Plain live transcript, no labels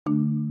Hello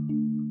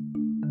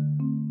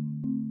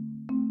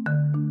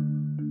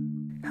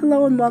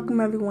and welcome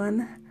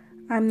everyone.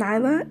 I'm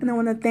Nyla and I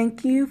want to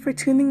thank you for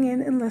tuning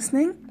in and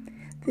listening.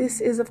 This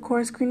is of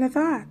course Greener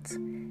Thoughts.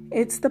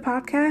 It's the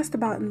podcast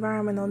about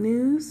environmental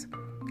news,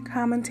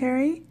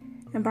 commentary,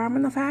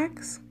 environmental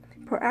facts,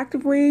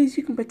 proactive ways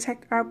you can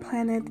protect our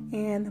planet,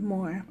 and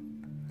more.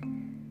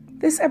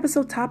 This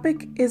episode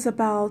topic is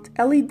about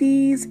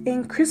LEDs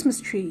and Christmas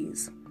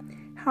trees,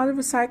 how to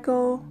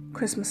recycle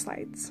Christmas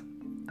lights.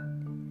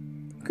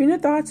 Greener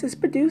Thoughts is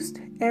produced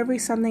every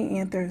Sunday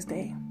and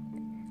Thursday.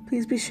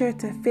 Please be sure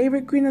to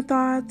favorite Greener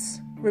Thoughts,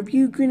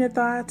 review Greener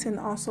Thoughts, and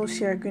also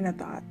share Greener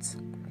Thoughts.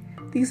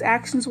 These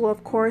actions will,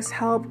 of course,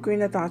 help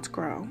Greener Thoughts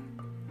grow.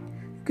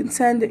 You can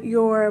send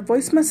your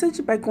voice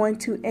message by going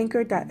to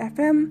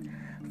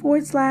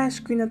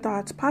anchor.fm/Greener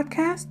Thoughts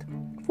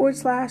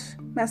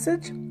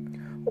podcast/message,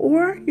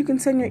 or you can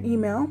send your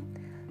email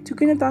to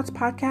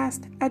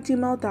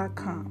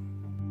greenerthoughtspodcast@gmail.com.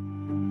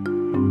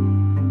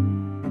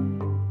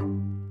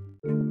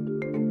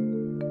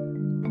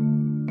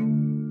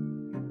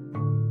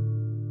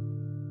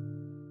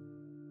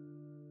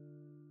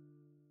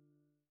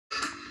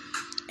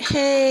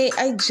 Hey,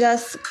 I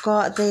just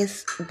got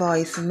this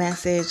voice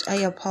message. I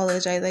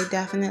apologize. I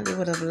definitely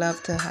would have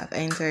loved to have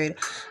entered.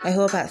 I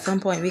hope at some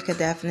point we could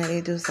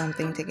definitely do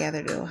something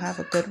together though. Have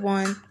a good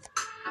one.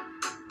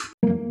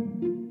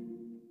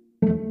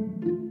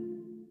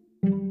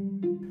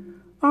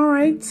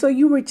 Alright, so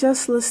you were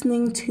just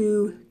listening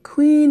to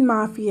Queen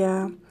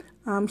Mafia.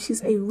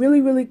 She's a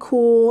really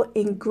cool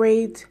and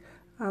great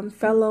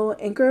fellow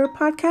anchor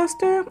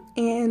podcaster.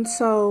 And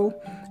so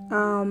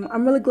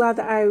I'm really glad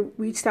that I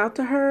reached out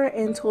to her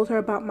and told her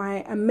about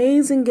my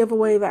amazing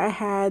giveaway that I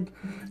had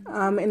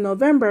in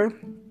November.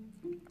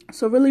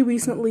 So really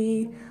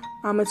recently,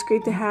 it's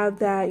great to have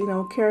that,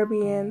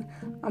 Caribbean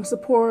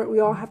support.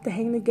 We all have to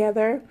hang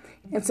together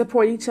and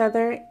support each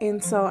other.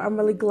 And so I'm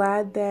really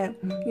glad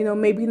that,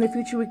 maybe in the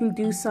future we can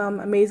do some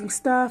amazing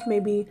stuff.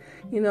 Maybe,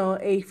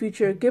 a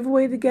future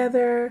giveaway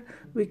together.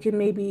 We can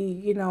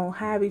maybe,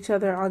 have each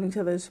other on each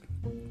other's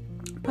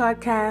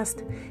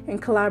podcast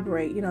and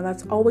collaborate.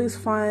 That's always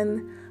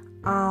fun.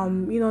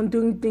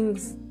 Doing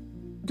things,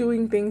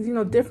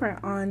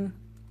 different on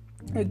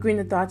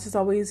Greener Thoughts is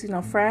always,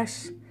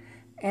 fresh.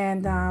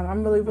 And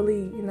I'm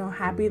really,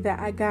 happy that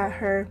I got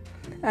her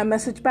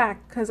message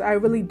back, because I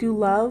really do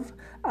love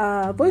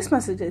voice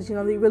messages.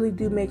 They really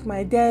do make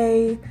my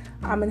day.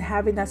 And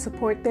having that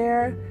support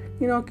there,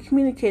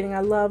 communicating. I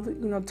love,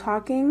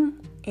 talking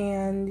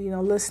and,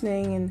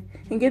 listening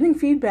and getting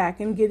feedback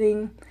and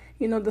getting,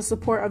 the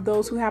support of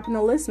those who happen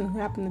to listen, who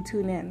happen to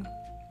tune in.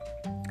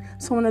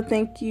 So I want to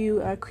thank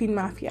you, Queen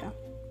Mafia.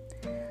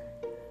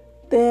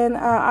 Then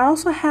I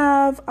also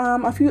have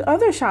a few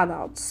other shout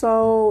outs.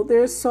 So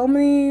there's so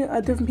many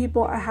different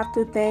people I have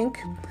to thank.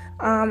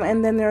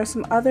 And then there are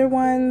some other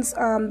ones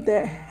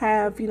that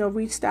have,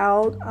 reached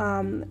out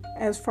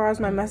as far as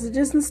my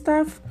messages and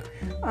stuff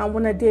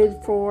when I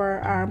did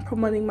for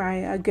promoting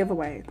my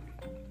giveaway.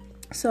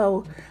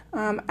 So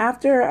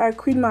after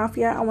Queen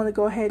Mafia, I want to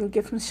go ahead and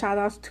give some shout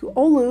outs to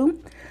Olu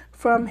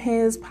from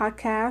his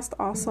podcast.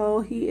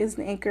 Also, he is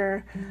an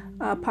anchor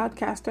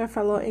podcaster,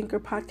 fellow anchor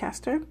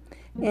podcaster.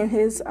 And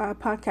his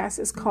podcast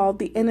is called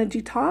The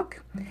Energy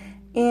Talk.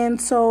 And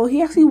so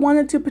he actually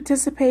wanted to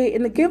participate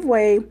in the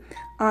giveaway,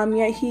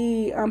 yet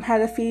he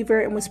had a fever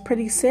and was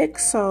pretty sick.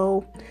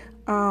 So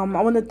I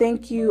want to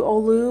thank you,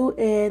 Olu,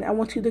 and I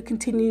want you to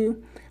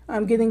continue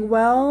getting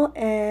well.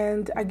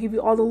 And I give you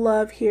all the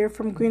love here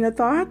from Greener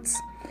Thoughts.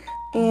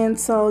 And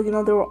so,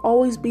 there will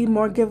always be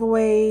more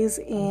giveaways,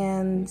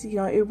 and,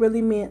 it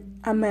really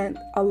meant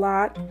a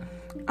lot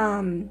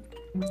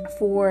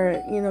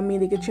for, me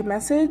to get your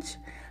message.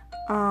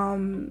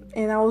 And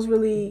I was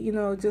really,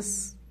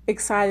 just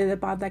excited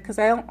about that, because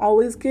I don't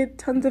always get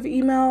tons of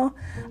email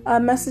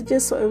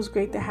messages, so it was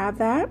great to have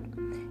that.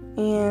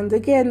 And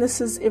again,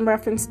 this is in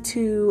reference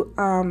to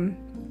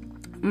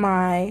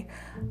my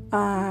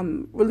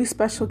really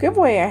special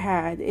giveaway I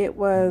had. It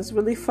was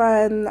really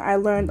fun. I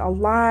learned a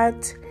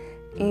lot.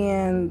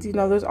 And,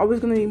 there's always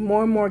going to be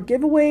more and more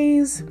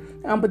giveaways.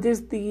 But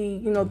there's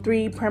the,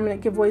 3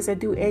 permanent giveaways I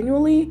do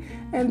annually.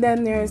 And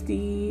then there's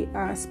the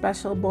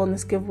special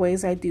bonus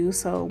giveaways I do.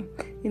 So,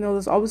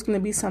 there's always going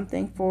to be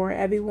something for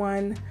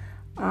everyone,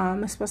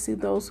 especially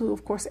those who,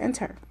 of course,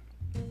 enter.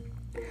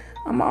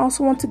 I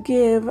also want to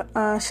give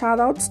shout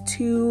outs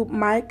to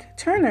Mike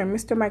Turner,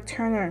 Mr. Mike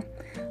Turner,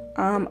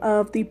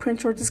 of the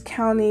Prince George's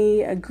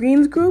County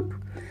Greens Group.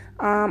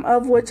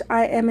 Of which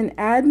I am an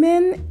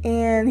admin,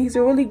 and he's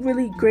a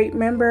really great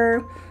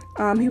member.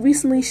 He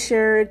recently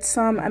shared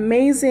some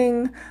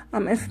amazing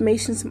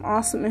information, some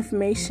awesome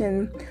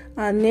information,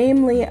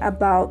 namely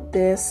about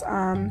this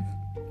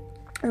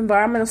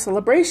environmental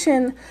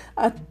celebration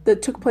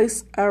that took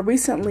place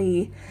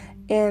recently.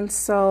 And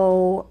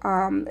so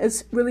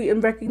it's really in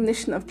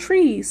recognition of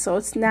trees. So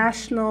it's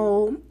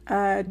National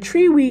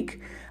Tree Week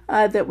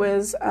that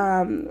was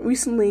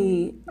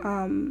recently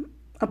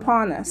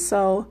upon us.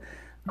 So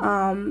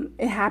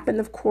it happened,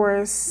 of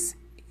course,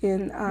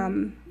 in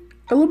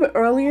a little bit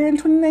earlier in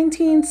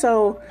 2019,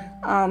 so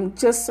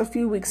just a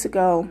few weeks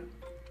ago.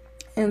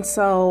 And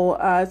so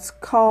it's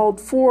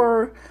called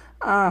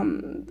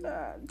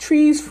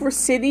Trees for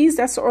Cities.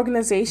 That's the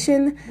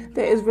organization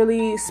that is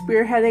really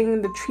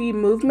spearheading the tree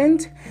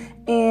movement.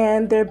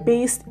 And they're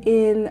based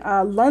in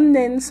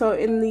London, so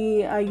in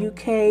the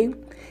UK.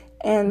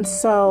 And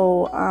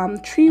so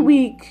Tree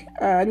Week,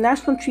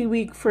 National Tree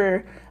Week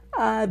for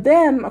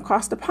them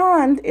across the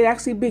pond, it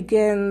actually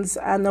begins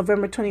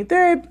November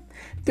 23rd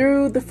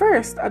through the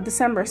 1st of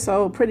December,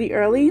 so pretty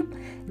early.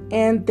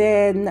 And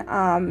then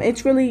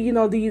it's really,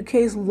 the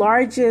UK's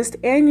largest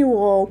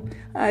annual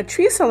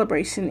tree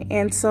celebration.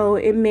 And so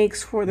it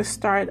makes for the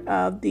start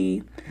of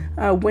the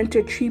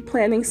winter tree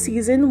planting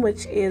season,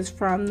 which is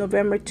from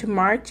November to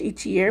March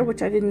each year,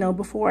 which I didn't know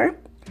before.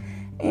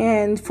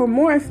 And for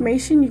more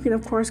information, you can,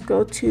 of course,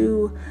 go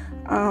to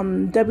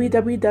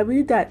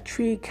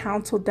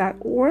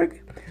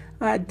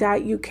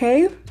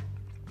www.treecouncil.org.uk.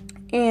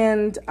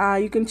 And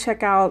you can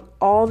check out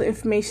all the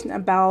information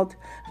about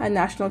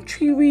National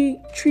Tree Week.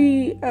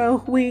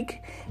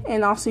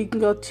 And also you can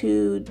go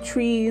to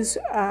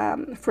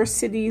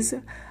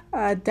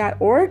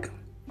treesforcities.org.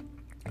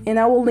 And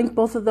I will link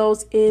both of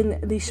those in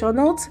the show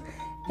notes.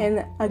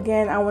 And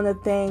again, I want to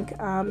thank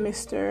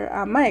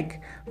Mr. Mike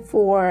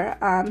for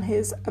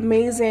his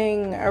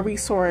amazing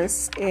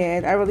resource.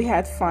 And I really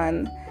had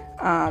fun,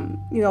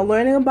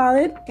 learning about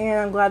it. And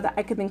I'm glad that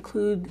I could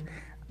include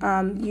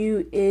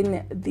you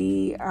in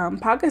the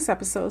podcast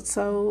episode.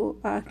 So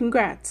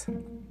congrats.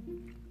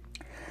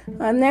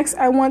 Next,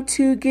 I want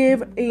to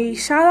give a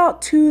shout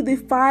out to the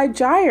 5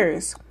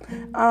 Gyres.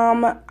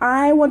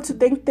 I want to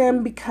thank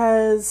them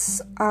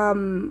because,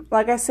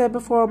 like I said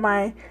before,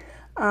 my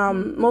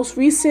most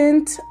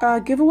recent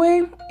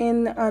giveaway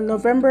in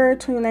November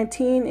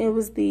 2019, it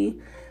was the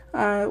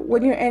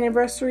 1-year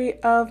anniversary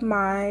of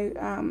my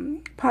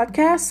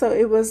podcast. So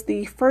it was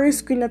the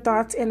first Greener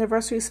Thoughts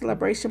Anniversary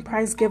Celebration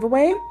Prize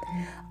giveaway.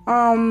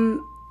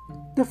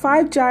 The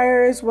 5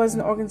 Gyres was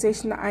an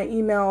organization that I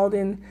emailed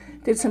and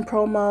did some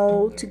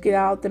promo to get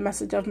out the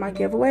message of my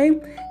giveaway.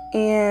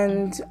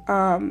 And,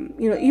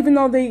 even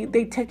though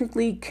they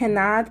technically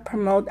cannot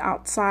promote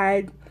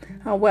outside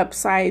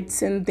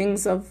websites and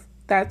things of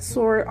that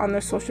sort on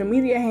their social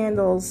media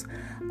handles,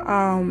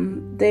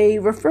 they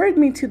referred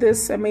me to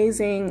this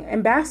amazing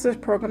ambassadors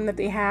program that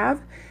they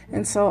have.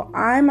 And so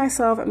I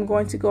myself am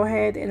going to go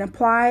ahead and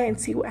apply and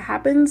see what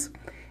happens.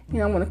 I'm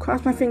going to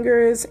cross my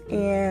fingers,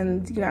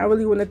 and, I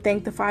really want to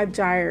thank the 5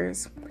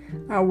 Gyres,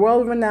 a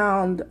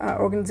world-renowned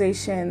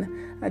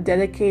organization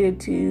dedicated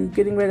to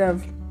getting rid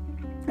of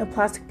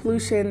plastic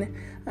pollution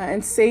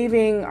and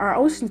saving our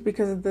oceans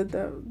because of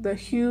the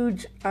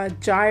huge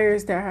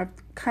gyres that have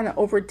kind of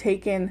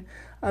overtaken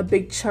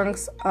big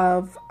chunks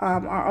of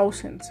our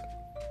oceans.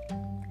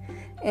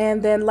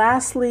 And then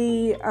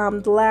lastly,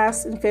 the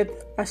last and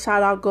fifth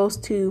shout out goes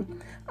to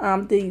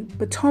the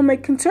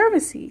Potomac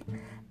Conservancy.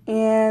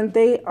 And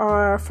they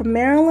are from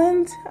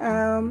Maryland.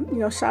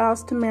 Shout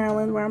outs to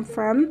Maryland, where I'm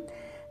from.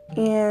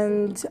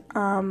 And,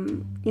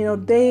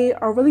 they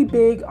are really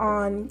big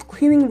on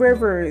cleaning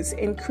rivers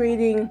and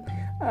creating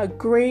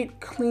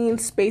great clean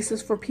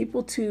spaces for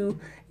people to,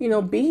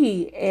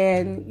 be.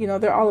 And,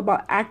 they're all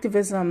about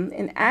activism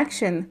and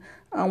action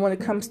when it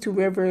comes to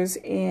rivers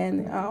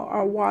and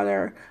our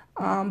water,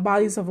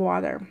 bodies of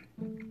water.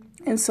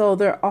 And so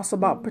they're also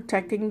about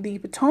protecting the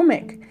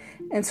Potomac.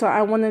 And so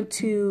I wanted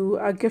to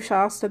give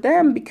shout outs to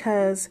them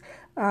because,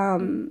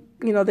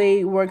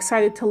 they were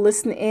excited to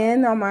listen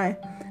in on my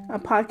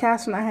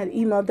podcast when I had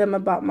emailed them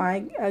about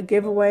my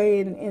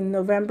giveaway in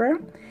November.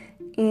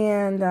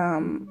 And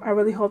I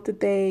really hope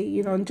that they,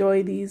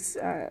 enjoy these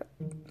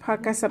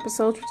podcast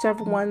episodes,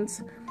 whichever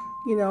ones,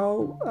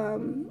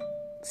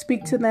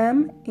 speak to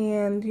them.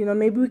 And,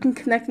 maybe we can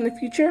connect in the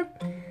future.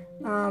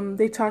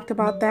 They talked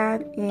about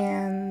that,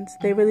 and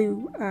they really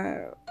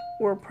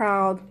were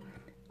proud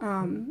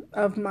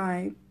of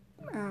my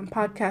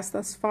podcast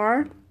thus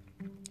far.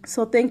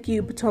 So thank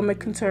you, Potomac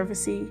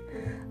Conservancy,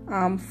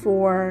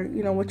 for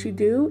what you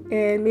do.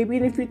 And maybe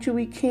in the future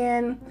we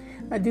can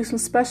do some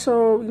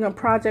special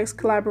projects,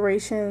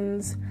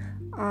 collaborations,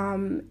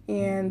 and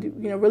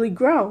really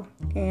grow.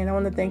 And I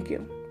want to thank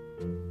you.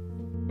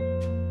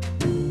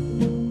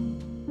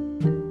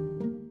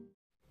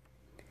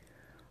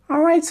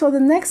 All right, so the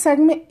next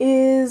segment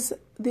is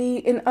the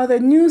In Other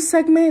News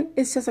segment.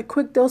 It's just a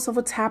quick dose of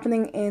what's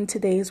happening in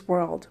today's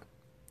world.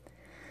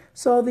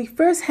 So the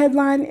first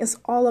headline is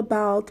all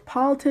about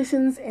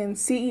politicians and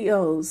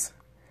CEOs.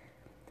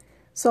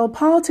 So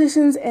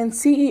politicians and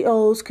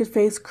CEOs could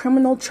face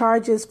criminal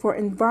charges for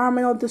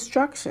environmental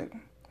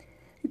destruction.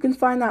 You can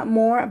find out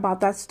more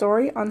about that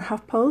story on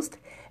HuffPost,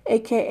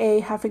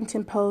 aka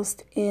Huffington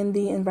Post, in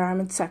the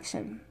environment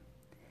section.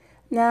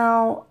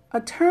 Now, a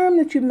term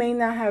that you may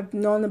not have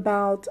known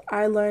about,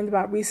 I learned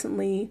about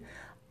recently,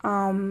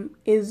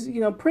 is,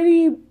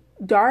 pretty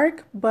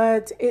dark,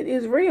 but it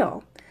is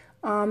real.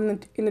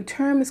 And the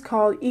term is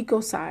called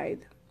ecocide.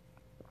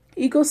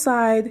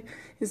 Ecocide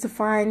is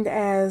defined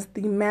as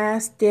the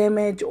mass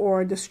damage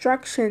or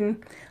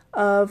destruction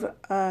of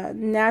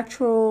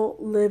natural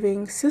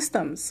living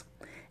systems.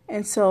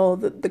 And so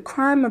the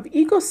crime of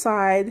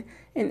ecocide,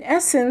 in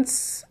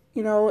essence,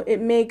 it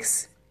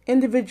makes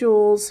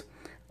individuals,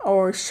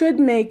 or should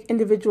make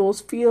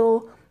individuals,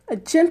 feel a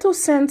gentle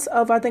sense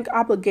of, I think,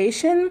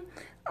 obligation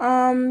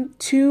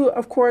to,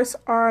 of course,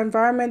 our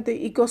environment,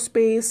 the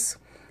ecospace.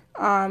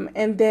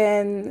 And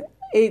then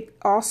it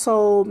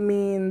also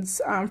means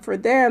for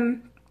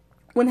them,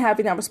 when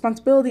having that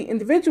responsibility,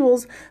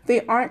 individuals,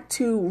 they aren't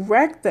to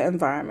wreck the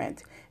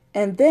environment.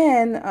 And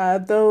then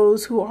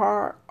those who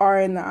are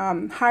in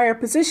higher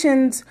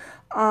positions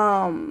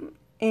and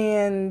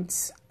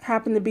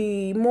happen to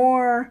be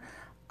more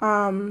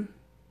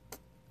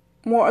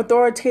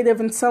authoritative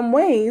in some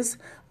ways,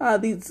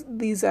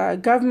 these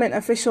government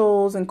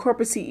officials and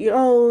corporate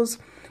CEOs,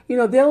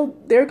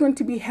 they're going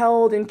to be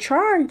held in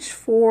charge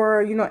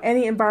for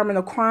any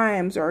environmental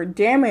crimes or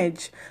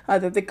damage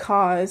that they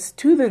cause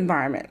to the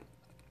environment.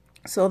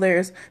 So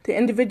there's the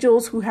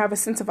individuals who have a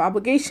sense of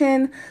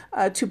obligation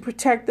to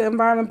protect the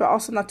environment, but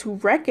also not to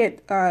wreck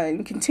it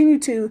and continue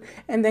to.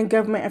 And then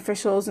government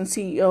officials and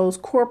CEOs,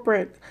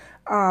 corporate,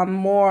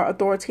 more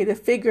authoritative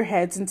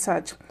figureheads and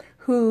such,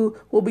 who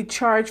will be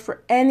charged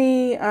for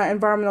any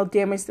environmental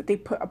damage that they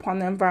put upon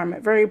the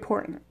environment. Very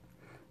important.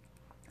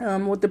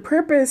 With the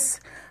purpose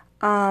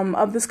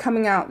of this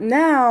coming out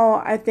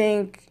now, I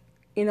think,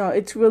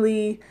 it's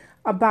really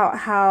about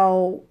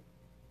how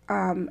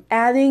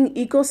adding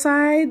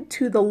ecocide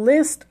to the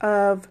list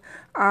of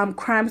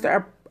crimes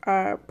that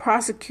are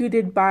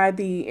prosecuted by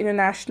the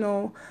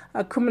International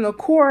Criminal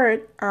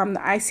Court, the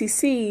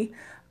ICC.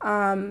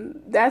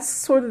 That's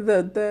sort of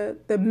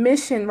the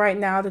mission right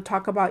now, to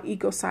talk about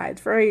ecocide.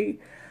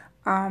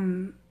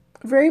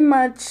 Very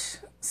much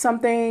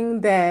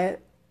something that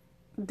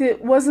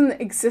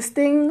wasn't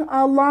existing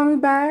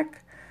long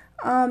back,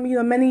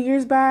 many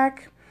years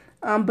back,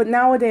 but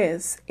now it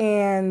is.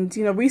 And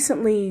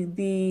recently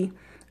the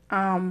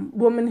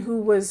woman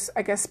who was,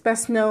 I guess,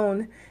 best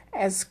known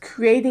as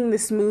creating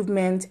this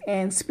movement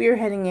and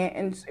spearheading it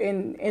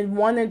and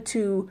wanted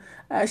to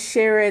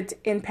share it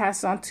and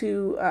pass it on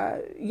to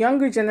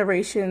younger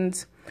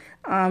generations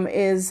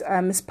is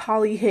Miss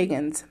Polly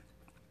Higgins.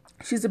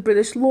 She's a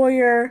British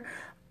lawyer,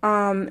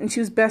 and she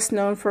was best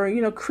known for,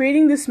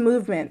 creating this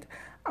movement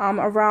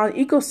around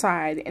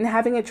ecocide and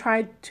having it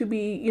tried to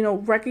be,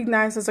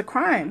 recognized as a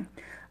crime,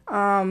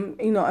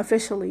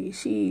 officially.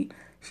 She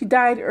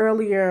died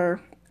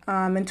earlier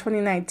in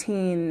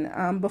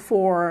 2019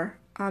 before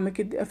it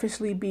could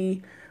officially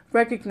be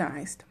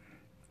recognized.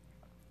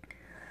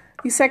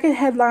 The second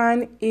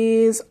headline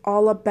is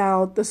all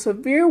about the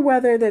severe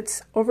weather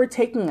that's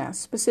overtaking us,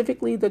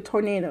 specifically the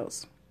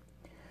tornadoes.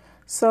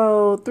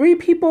 So 3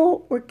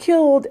 people were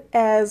killed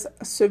as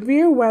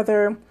severe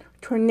weather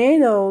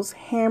tornadoes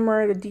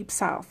hammer the Deep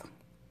South.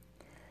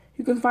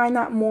 You can find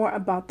out more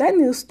about that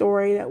news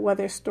story, that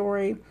weather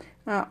story,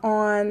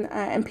 on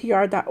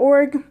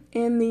npr.org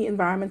in the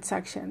environment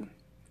section.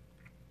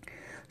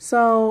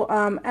 So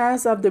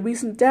as of the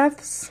recent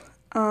deaths,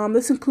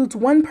 this includes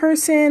 1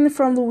 person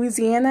from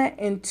Louisiana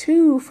and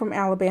 2 from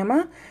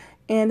Alabama.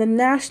 And the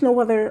National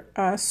Weather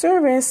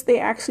Service, they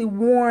actually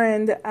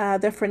warned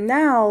that for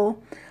now,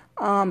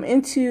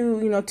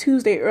 into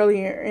Tuesday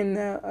earlier in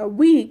the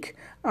week,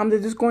 that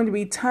there's going to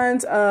be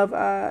tons of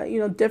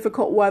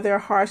difficult weather,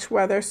 harsh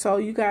weather. So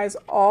you guys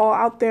all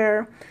out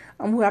there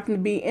who happen to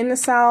be in the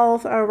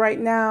South right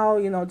now,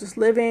 just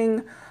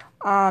living,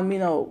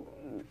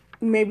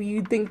 maybe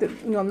you think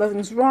that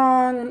nothing's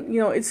wrong.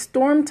 It's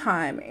storm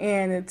time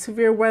and it's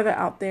severe weather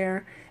out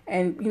there,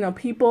 and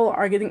people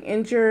are getting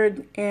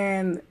injured,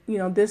 and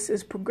this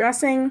is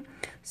progressing.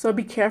 So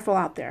be careful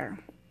out there.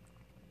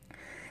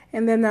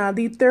 And then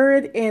the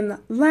third and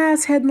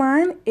last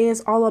headline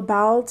is all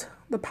about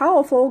the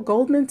powerful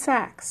Goldman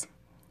Sachs.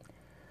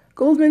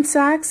 Goldman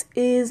Sachs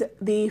is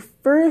the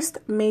first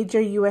major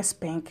U.S.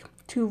 bank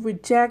to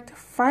reject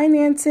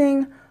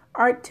financing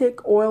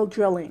Arctic oil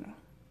drilling.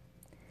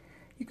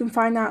 You can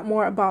find out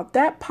more about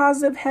that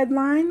positive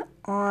headline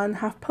on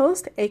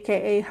HuffPost,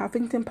 aka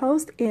Huffington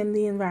Post, in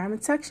the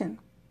environment section.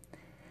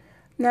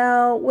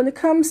 Now, when it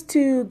comes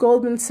to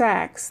Goldman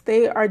Sachs,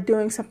 they are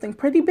doing something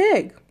pretty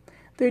big.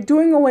 They're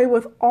doing away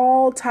with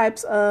all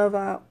types of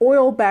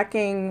oil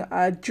backing,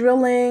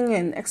 drilling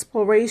and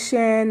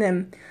exploration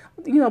and,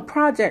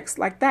 projects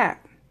like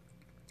that.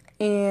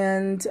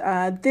 And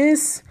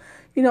this,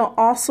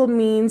 also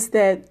means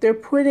that they're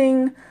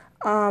putting,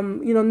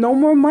 no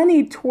more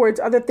money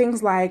towards other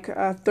things like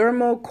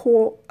thermal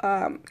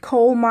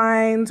coal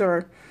mines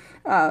or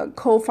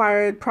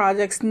coal-fired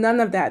projects. None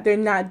of that. They're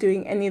not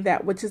doing any of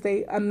that, which is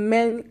a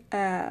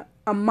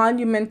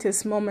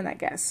monumentous moment, I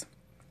guess.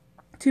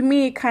 To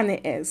me, it kind of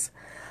is.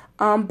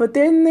 But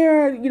then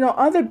there are,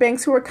 other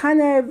banks who are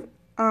kind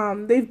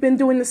of, they've been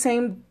doing the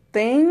same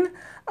thing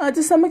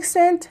to some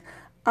extent.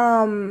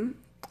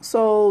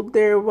 So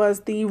there was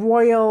the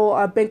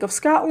Royal Bank of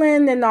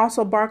Scotland and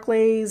also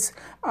Barclays.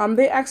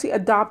 They actually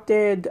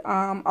adopted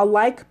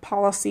alike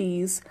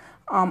policies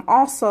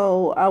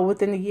also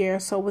within a year,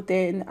 so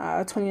within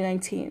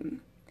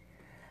 2019.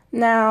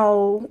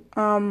 Now,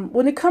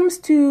 when it comes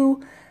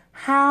to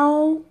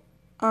how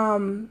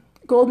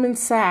Goldman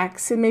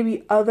Sachs and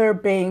maybe other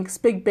banks,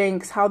 big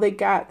banks, how they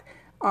got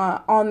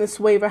on this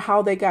wave, or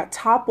how they got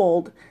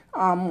toppled,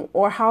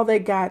 or how they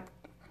got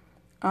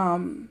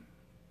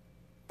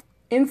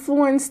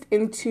influenced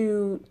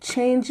into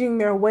changing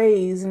their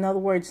ways, in other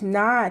words,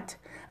 not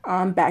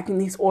backing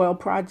these oil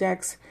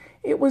projects,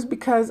 it was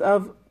because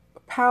of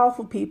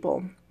powerful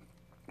people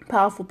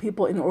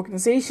in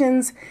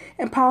organizations,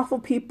 and powerful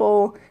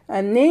people,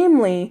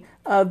 namely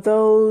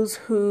those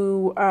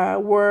who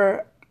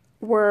were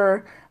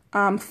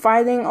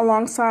fighting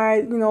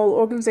alongside,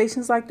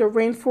 organizations like the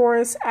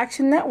Rainforest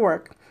Action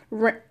Network,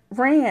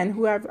 RAN,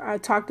 who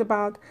I've talked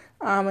about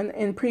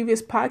in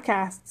previous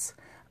podcasts.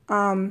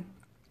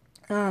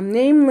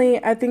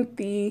 Namely, I think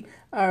the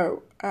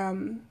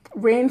Rainforest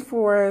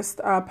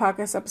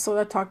podcast episode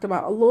I talked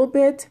about a little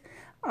bit.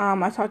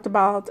 I talked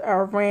about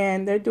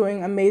RAN. They're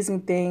doing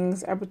amazing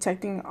things at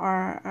protecting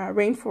our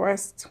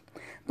rainforests.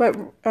 But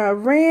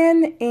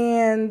RAN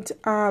and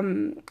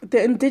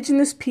the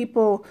indigenous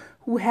people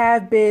who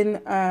have been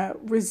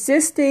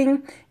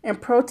resisting and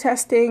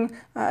protesting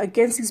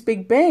against these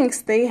big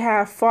banks, they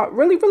have fought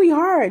really, really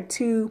hard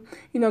to,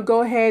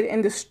 go ahead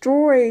and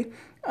destroy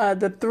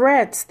the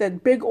threats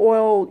that big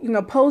oil,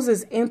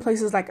 poses in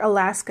places like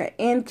Alaska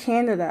and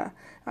Canada.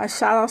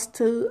 Shout outs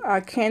to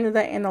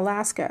Canada and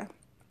Alaska.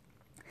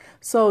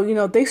 So,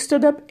 they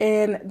stood up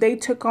and they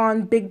took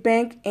on Big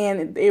Bank,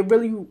 and they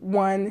really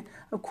won,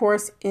 of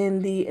course,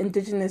 in the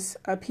indigenous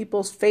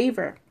people's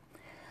favor.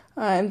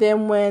 And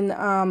then when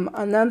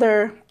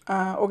another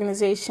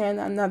organization,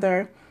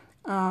 another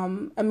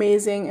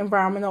amazing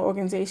environmental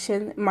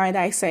organization, might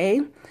I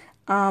say,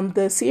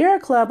 the Sierra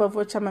Club, of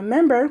which I'm a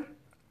member,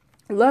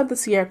 love the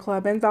Sierra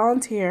Club and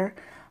volunteer.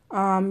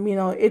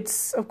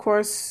 It's, of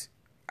course,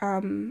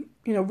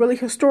 really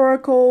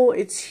historical.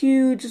 It's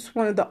huge. It's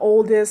one of the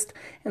oldest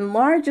and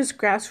largest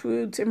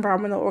grassroots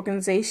environmental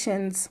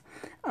organizations.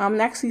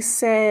 And actually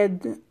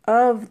said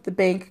of the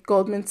bank,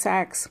 Goldman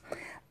Sachs,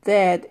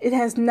 that it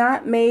has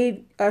not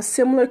made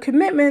similar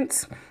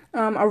commitments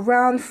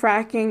around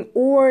fracking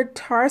or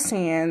tar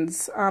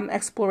sands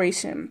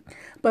exploration.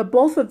 But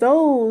both of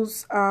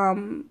those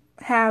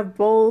have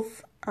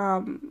both,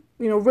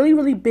 really,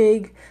 really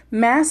big,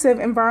 massive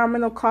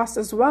environmental costs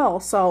as well.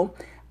 So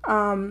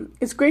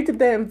it's great that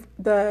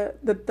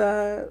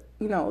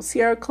the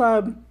Sierra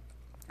Club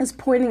is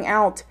pointing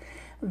out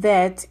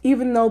that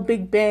even though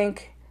Big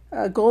Bank,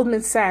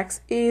 Goldman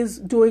Sachs is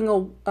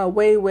doing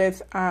away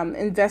with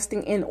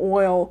investing in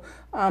oil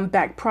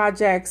backed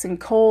projects and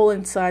coal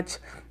and such,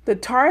 the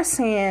tar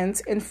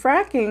sands and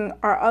fracking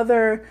are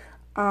other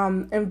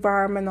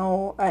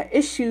environmental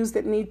issues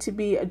that need to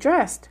be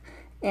addressed.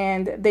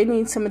 And they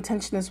need some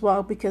attention as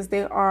well, because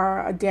they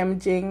are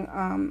damaging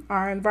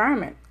our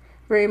environment,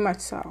 very much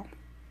so.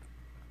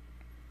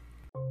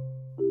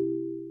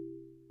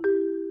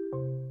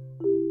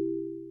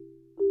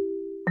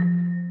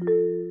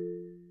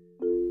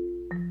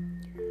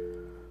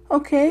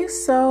 Okay,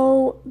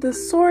 so the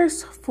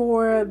source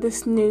for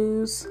this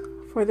news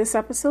for this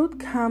episode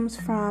comes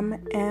from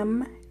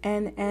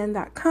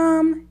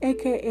MNN.com,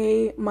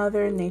 aka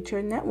Mother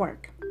Nature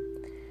Network.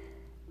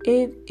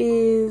 It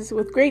is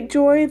with great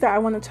joy that I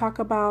want to talk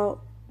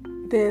about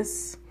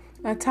this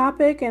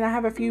topic, and I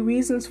have a few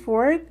reasons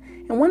for it.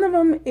 And one of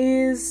them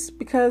is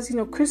because,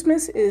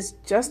 Christmas is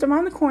just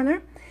around the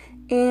corner,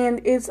 and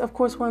it's, of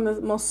course, one of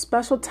the most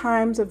special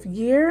times of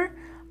year,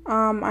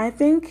 I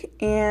think,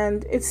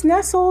 and it's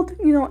nestled,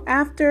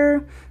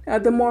 after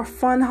the more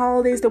fun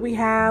holidays that we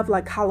have,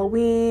 like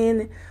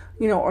Halloween,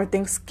 or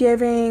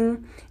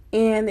Thanksgiving.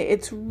 And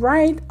it's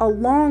right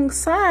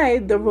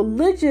alongside the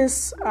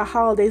religious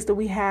holidays that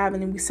we have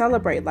and we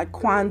celebrate, like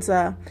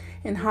Kwanzaa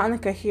and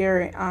Hanukkah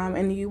here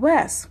in the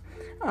U.S.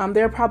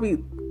 There are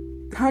probably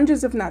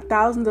hundreds, if not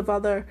thousands, of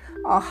other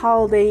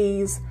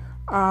holidays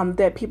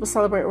that people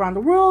celebrate around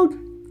the world.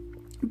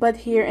 But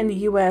here in the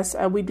U.S.,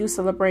 we do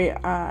celebrate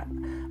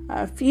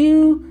a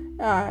few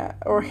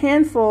or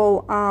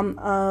handful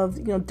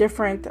of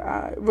different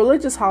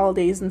religious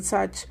holidays and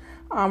such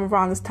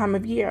around this time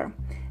of year.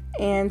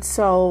 And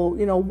so,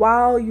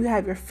 while you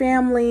have your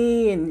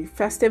family and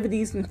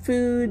festivities and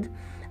food,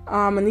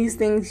 and these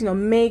things,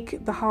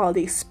 make the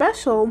holiday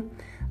special,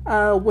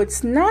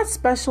 what's not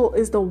special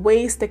is the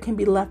waste that can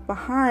be left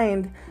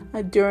behind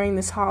during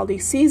this holiday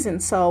season.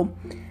 So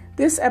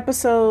this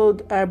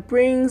episode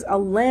brings a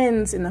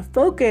lens and a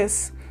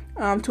focus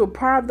to a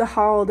part of the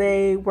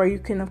holiday where you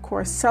can, of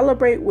course,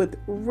 celebrate with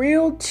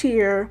real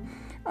cheer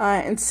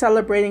and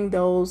celebrating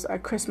those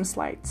Christmas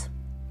lights.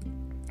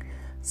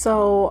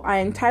 So I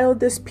entitled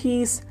this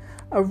piece,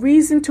 A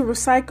Reason to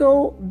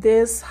Recycle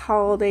This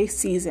Holiday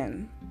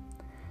Season.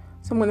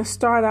 So I'm going to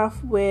start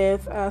off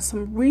with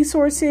some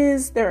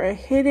resources that are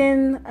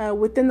hidden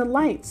within the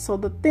lights. So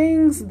the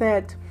things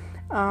that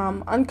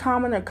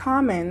uncommon or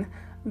common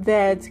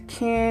that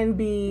can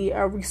be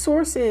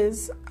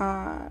resources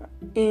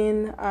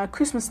in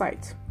Christmas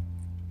lights.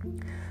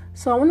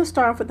 So I want to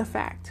start off with the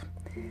fact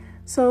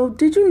So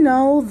did you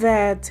know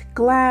that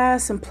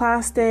glass and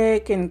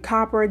plastic and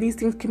copper, these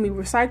things can be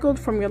recycled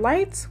from your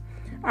lights?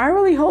 I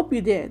really hope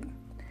you did.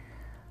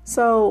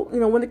 So,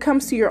 when it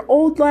comes to your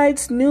old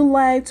lights, new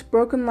lights,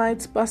 broken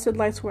lights, busted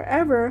lights,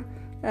 wherever,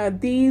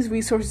 these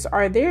resources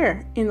are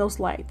there in those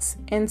lights.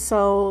 And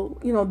so,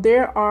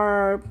 there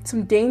are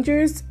some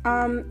dangers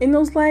in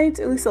those lights,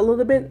 at least a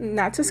little bit,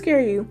 not to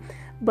scare you,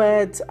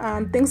 but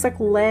things like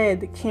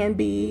lead can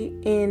be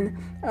in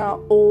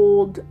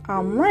old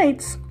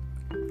lights.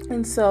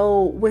 And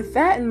so with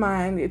that in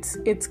mind,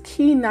 it's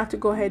key not to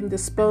go ahead and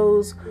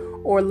dispose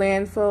or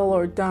landfill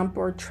or dump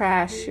or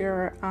trash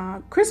your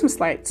Christmas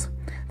lights.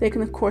 They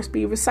can, of course,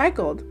 be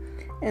recycled.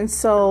 And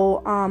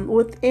so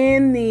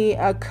within the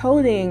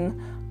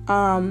coating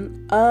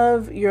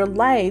of your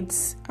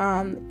lights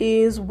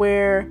is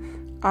where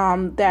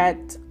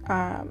that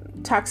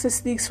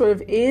toxicity sort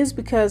of is,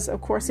 because, of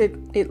course,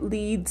 it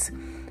leads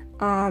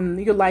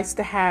your lights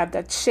to have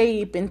that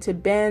shape and to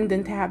bend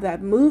and to have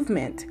that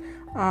movement.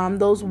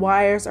 Those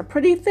wires are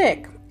pretty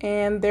thick,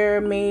 and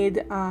they're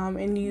made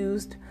and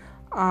used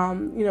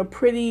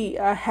pretty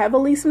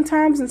heavily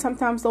sometimes, and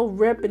sometimes they'll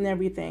rip and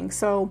everything.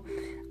 So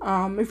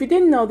if you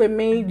didn't know, they're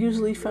made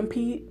usually from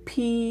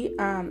PVC,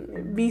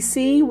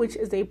 which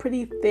is a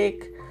pretty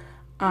thick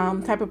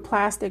type of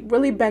plastic,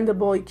 really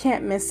bendable. You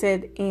can't miss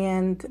it,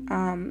 and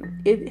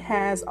it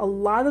has a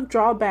lot of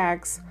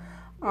drawbacks,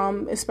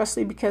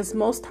 especially because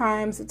most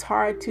times it's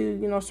hard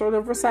to sort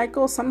of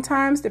recycle,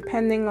 sometimes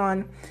depending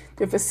on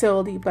the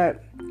facility,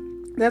 but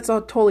that's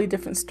a totally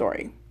different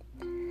story.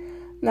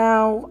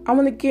 Now, I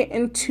want to get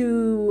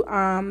into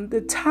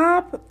the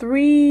top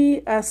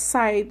 3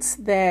 sites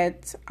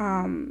that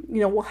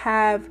will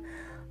have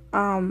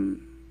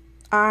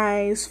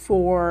eyes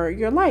for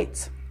your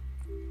lights.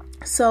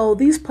 So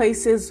these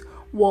places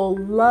will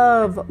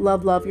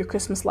love your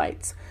Christmas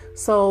lights.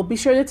 So be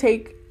sure to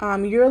take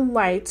your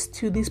lights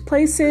to these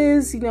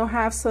places,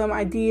 have some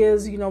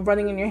ideas,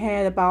 running in your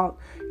head about,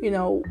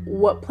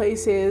 what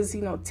places,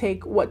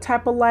 take what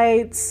type of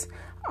lights,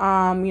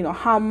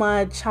 how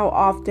much, how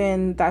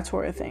often, that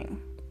sort of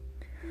thing.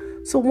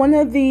 So one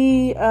of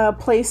the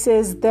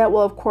places that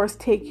will, of course,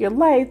 take your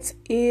lights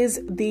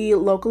is the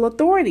local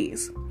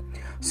authorities.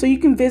 So you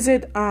can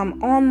visit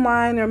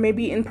online or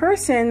maybe in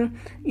person,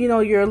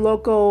 your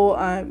local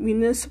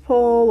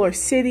municipal or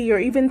city or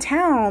even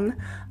town,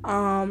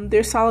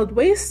 their solid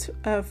waste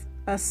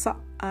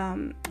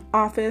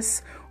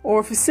office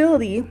or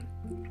facility.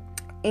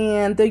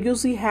 And they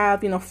usually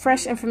have,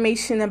 fresh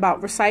information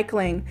about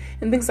recycling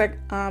and things like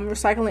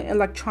recycling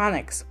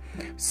electronics.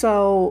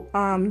 So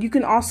you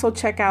can also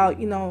check out,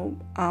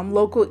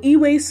 local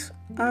e-waste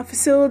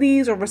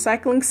facilities or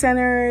recycling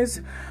centers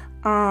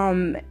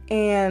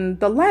and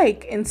the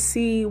like, and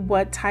see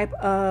what type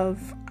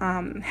of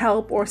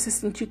help or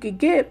assistance you could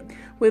get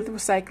with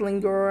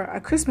recycling your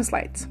Christmas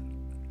lights.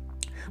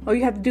 All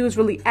you have to do is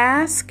really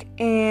ask,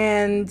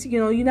 and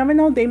you never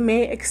know, they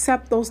may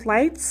accept those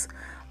lights.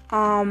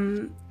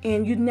 And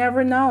you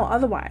never know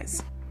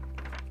otherwise.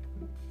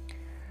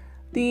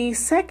 The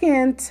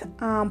second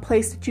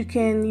place that you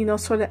can,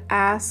 sort of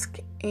ask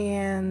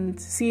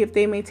and see if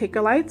they may take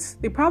your lights,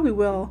 they probably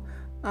will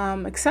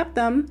accept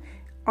them,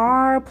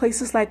 are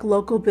places like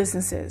local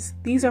businesses.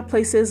 These are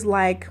places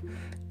like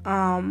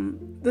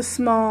the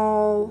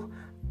small,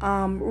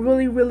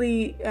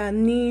 really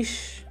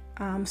niche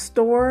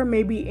store,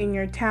 maybe in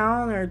your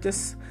town or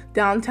just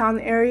downtown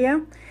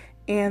area.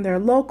 And they're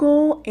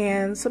local,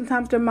 and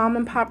sometimes they're mom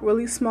and pop,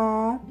 really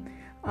small,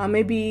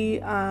 maybe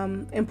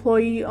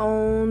employee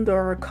owned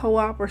or a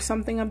co-op or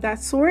something of that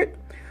sort.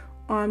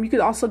 You could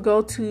also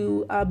go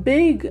to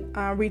big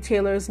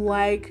retailers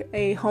like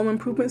a home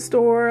improvement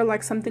store,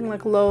 like something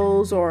like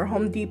Lowe's or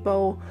Home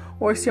Depot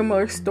or a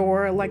similar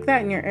store like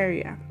that in your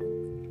area.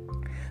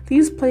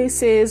 These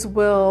places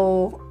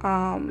will,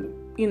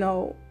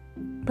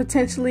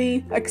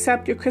 potentially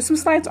accept your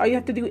Christmas lights. All you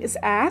have to do is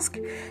ask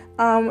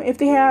if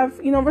they have,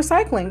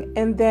 recycling,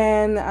 and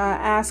then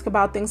ask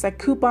about things like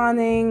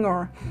couponing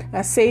or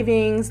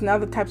savings and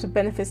other types of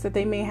benefits that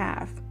they may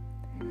have.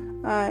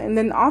 And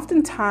then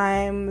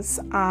oftentimes,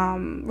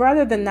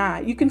 rather than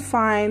not, you can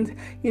find,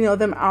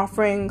 them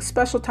offering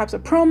special types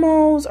of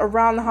promos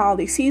around the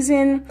holiday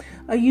season,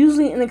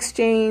 usually in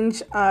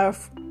exchange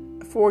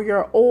for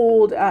your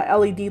old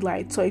LED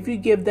lights. So if you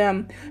give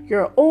them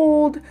your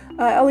old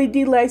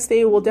LED lights,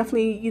 they will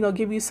definitely,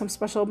 give you some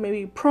special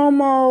maybe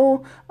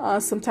promo,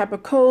 some type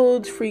of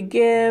codes, free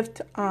gift,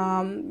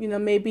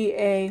 maybe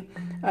a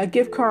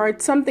gift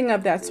card, something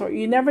of that sort.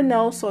 You never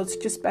know, so it's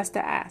just best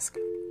to ask.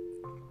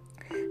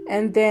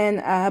 And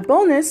then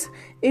bonus,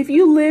 if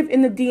you live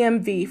in the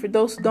DMV, for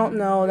those who don't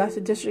know, that's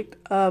the District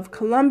of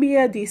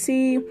Columbia,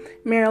 DC,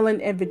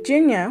 Maryland, and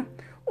Virginia.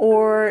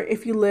 Or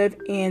if you live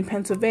in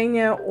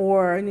Pennsylvania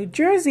or New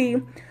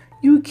Jersey,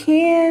 you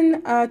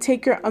can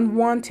take your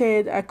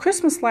unwanted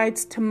Christmas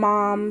lights to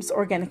Mom's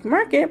Organic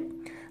Market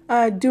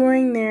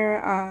during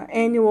their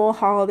annual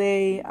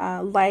holiday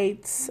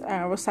lights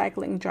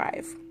recycling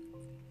drive.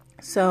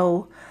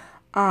 So,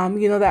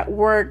 that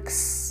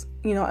works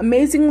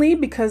amazingly,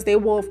 because they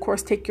will, of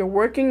course, take your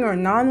working or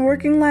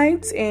non-working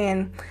lights,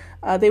 and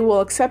they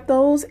will accept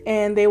those,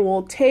 and they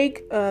will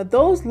take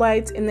those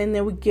lights, and then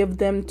they would give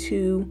them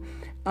to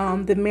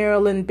the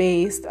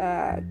Maryland-based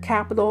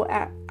Capital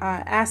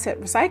Asset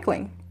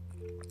Recycling.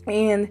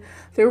 And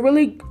they're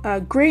really a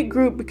great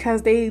group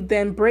because they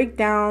then break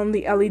down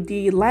the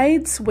LED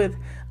lights with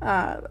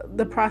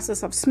the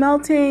process of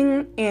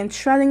smelting and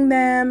shredding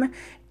them.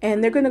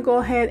 And they're going to go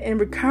ahead and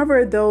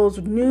recover those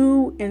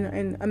new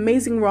and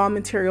amazing raw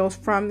materials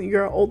from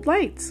your old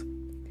lights.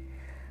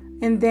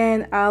 And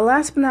then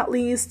last but not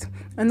least,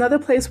 another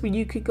place where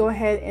you could go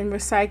ahead and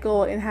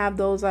recycle and have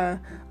those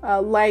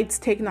lights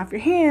taken off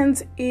your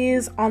hands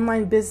is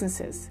online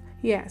businesses.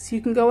 Yes,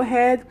 you can go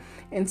ahead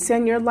and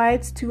send your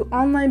lights to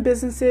online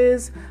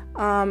businesses.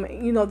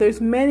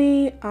 There's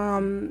many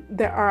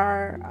that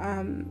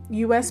are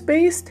US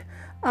based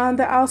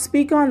that I'll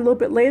speak on a little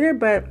bit later.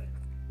 But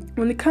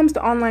when it comes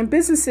to online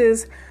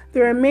businesses,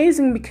 they're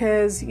amazing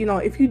because,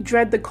 if you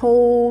dread the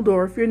cold,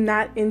 or if you're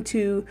not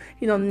into,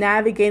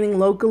 navigating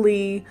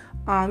locally,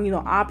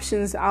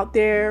 options out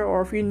there,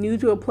 or if you're new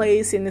to a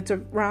place and it's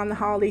around the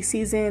holiday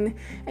season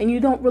and you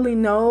don't really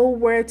know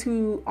where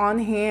to on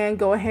hand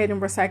go ahead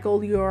and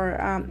recycle your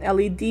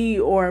LED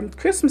or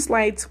Christmas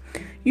lights,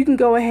 you can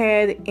go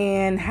ahead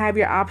and have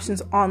your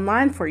options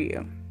online for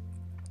you.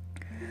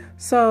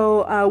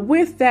 So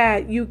with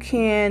that, you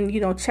can,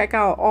 check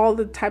out all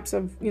the types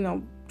of,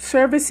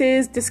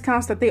 services,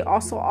 discounts that they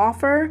also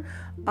offer.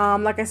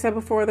 Like I said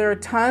before, there are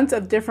tons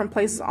of different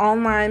places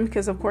online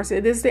because, of course,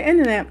 it is the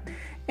internet.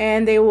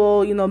 And they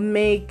will,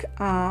 make,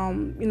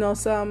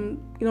 some,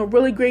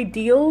 really great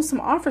deals,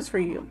 some offers for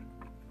you.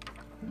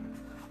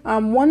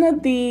 One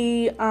of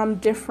the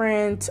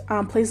different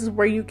places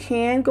where you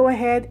can go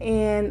ahead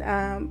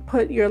and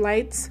put your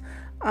lights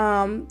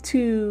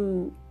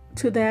to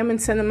them and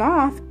send them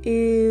off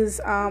is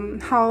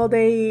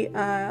Holiday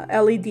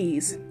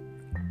LEDs.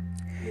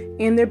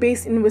 And they're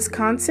based in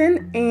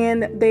Wisconsin,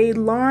 and they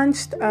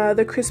launched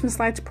the Christmas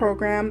Lights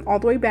program all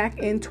the way back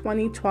in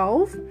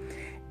 2012.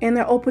 And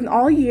they're open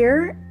all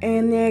year,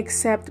 and they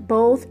accept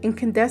both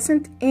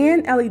incandescent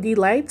and LED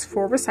lights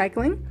for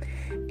recycling.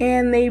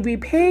 And they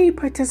repay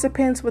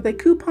participants with a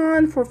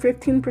coupon for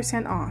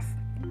 15% off.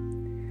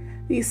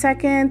 The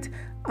second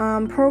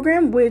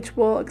program, which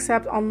will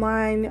accept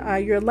online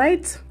your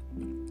lights,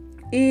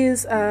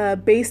 is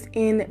based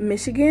in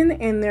Michigan,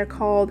 and they're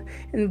called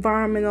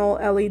Environmental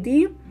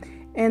LED.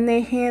 And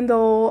they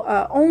handle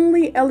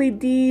only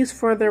LEDs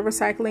for their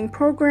recycling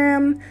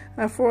program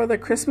for the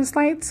Christmas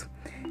lights.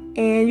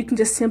 And you can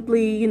just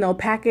simply,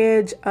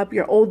 package up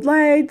your old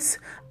lights,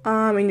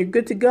 and you're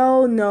good to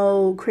go.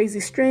 No crazy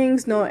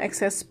strings, no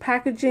excess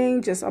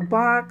packaging, just a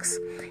box,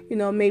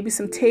 maybe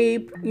some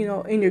tape,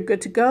 and you're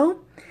good to go.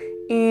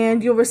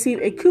 And you'll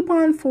receive a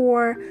coupon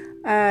for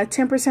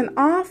 10%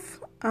 off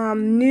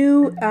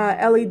new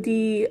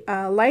LED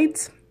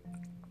lights.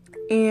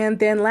 And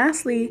then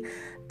lastly,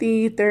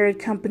 the third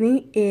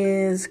company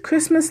is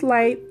Christmas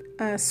Light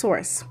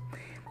Source.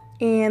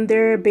 And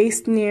they're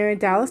based near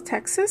Dallas,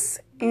 Texas.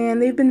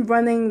 And they've been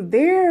running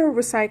their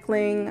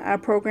recycling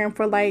program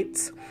for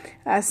lights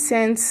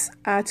since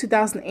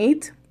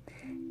 2008.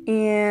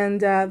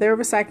 And their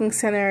recycling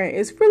center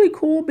is really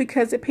cool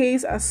because it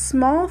pays a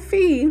small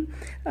fee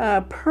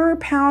per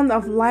pound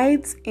of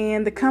lights.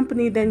 And the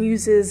company then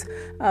uses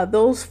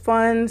those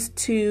funds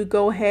to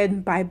go ahead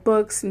and buy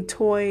books and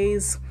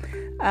toys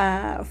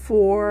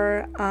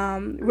for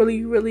a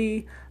really,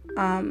 really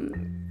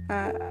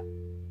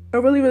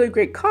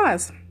great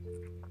cause.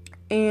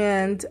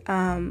 And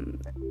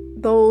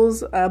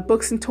those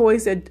books and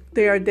toys that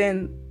they are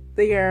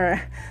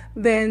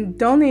then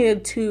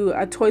donated to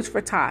Toys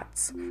for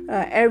Tots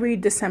every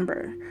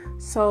December.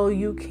 So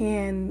you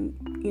can,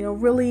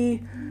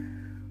 really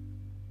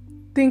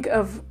think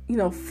of,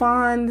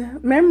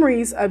 fond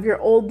memories of your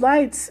old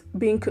lights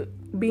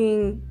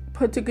being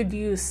put to good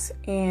use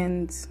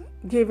and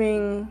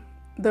giving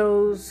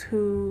those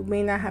who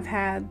may not have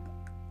had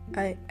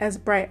as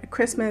bright a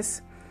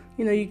Christmas.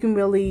 You can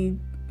really,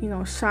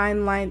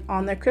 shine light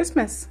on their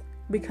Christmas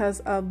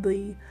because of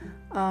the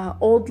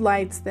old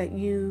lights that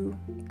you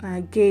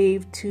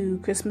gave to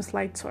Christmas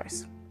Light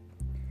Source.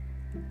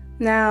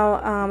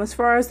 Now, as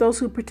far as those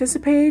who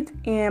participate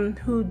and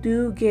who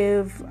do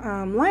give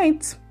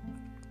lights,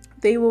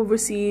 they will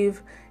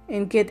receive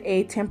and get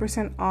a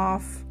 10%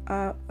 off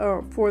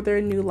for their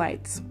new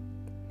lights.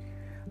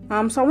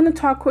 So I want to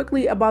talk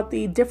quickly about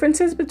the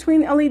differences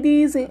between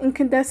LEDs and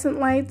incandescent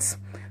lights.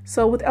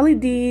 So with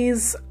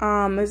LEDs,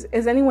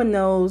 as anyone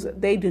knows,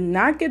 they do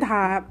not get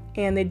hot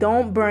and they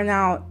don't burn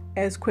out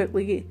as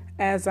quickly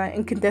as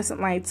incandescent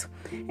lights.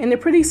 And they're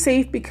pretty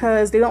safe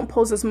because they don't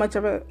pose as much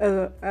of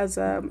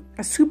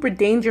a super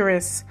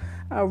dangerous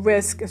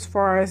risk as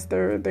far as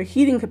their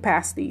heating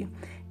capacity.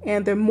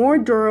 And they're more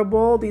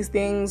durable. These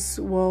things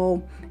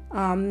will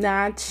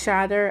not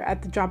shatter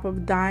at the drop of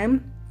a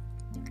dime.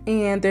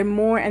 And they're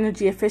more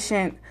energy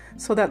efficient.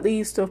 So that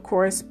leads to, of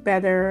course,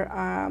 better,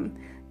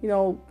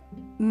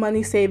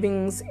 money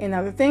savings and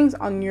other things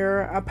on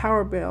your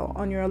power bill,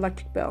 on your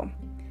electric bill.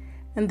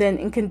 And then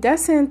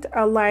incandescent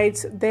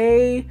lights,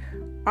 they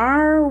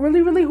are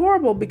really, really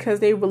horrible because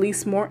they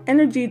release more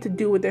energy to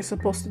do what they're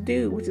supposed to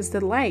do, which is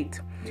the light.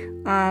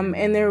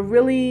 And they're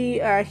really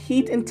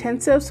heat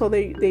intensive, so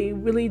they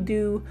really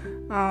do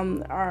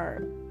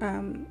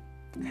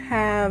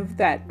have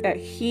that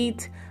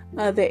heat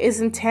that is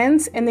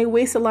intense, and they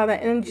waste a lot of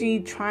energy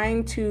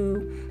trying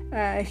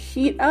to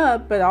heat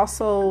up, but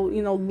also,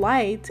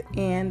 light,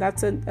 and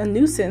that's a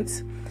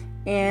nuisance.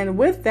 And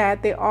with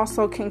that, they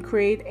also can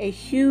create a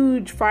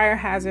huge fire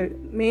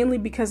hazard, mainly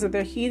because of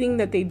their heating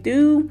that they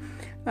do,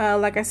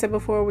 like I said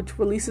before, which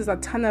releases a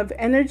ton of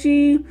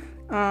energy,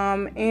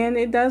 and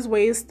it does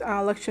waste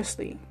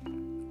electricity.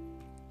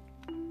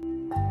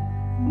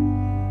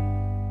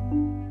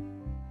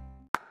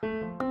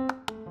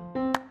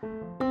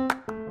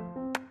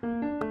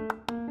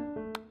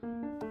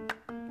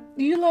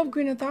 Do you love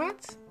Greener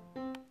Thoughts?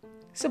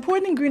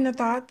 Supporting Greener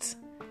Thoughts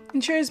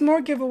ensures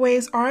more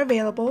giveaways are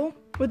available,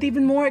 with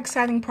even more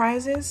exciting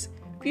prizes,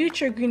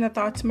 future Greener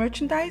Thoughts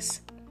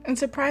merchandise, and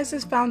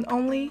surprises found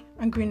only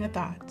on Greener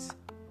Thoughts.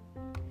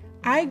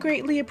 I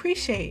greatly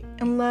appreciate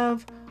and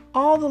love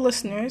all the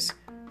listeners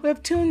who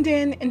have tuned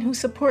in and who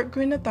support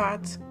Greener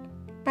Thoughts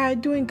by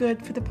doing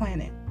good for the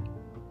planet.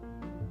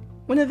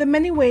 One of the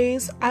many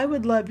ways I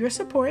would love your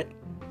support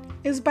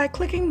is by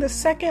clicking the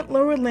second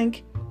lower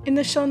link in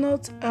the show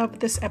notes of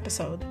this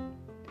episode.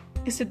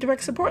 It's the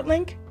direct support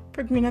link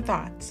for Greener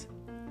Thoughts.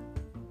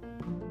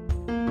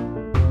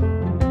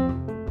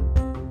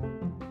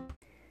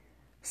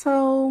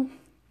 So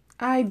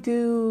I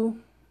do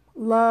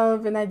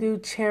love and I do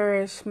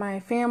cherish my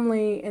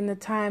family and the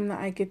time that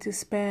I get to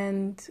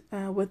spend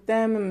with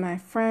them and my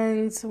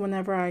friends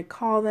whenever I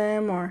call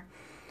them or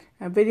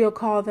video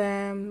call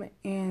them,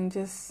 and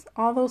just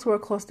all those who are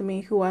close to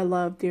me who I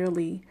love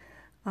dearly.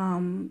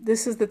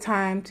 This is the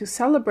time to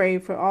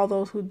celebrate for all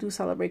those who do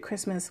celebrate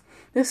Christmas.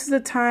 This is the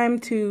time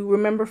to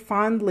remember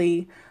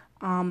fondly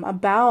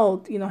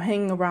about,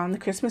 hanging around the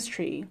Christmas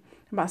tree,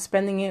 about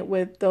spending it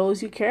with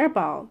those you care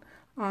about.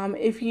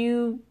 If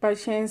you, by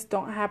chance,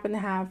 don't happen to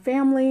have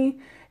family,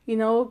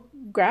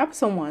 grab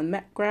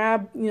someone,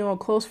 grab, a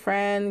close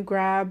friend,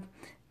 grab,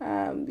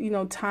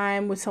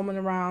 time with someone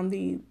around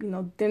the,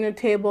 dinner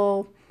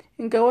table,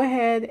 and go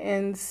ahead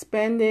and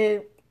spend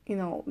it,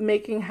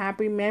 making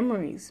happy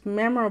memories,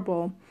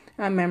 memorable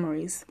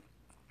memories.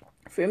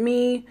 For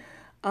me,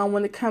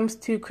 when it comes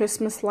to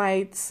Christmas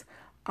lights,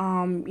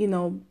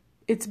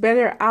 it's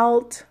better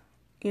out,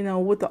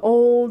 with the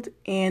old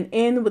and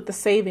in with the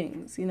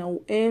savings,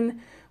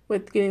 in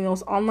with getting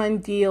those online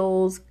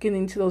deals,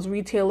 getting to those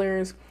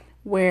retailers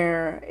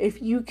where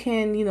if you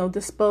can,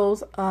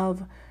 dispose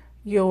of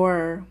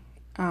your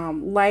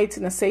lights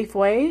in a safe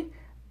way,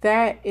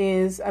 that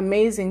is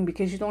amazing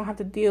because you don't have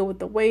to deal with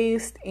the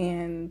waste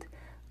and,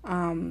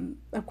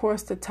 of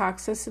course, the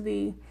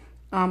toxicity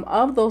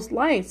of those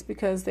lights,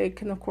 because they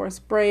can, of course,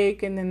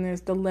 break, and then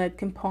there's the lead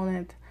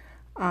component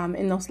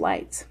in those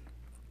lights.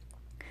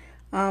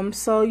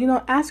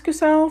 So, ask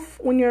yourself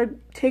when you're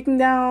taking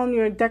down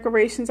your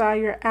decorations out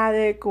of your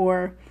attic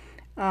or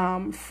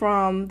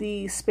from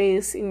the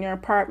space in your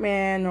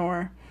apartment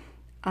or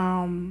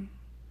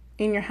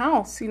in your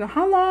house,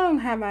 how long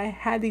have I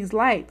had these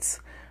lights?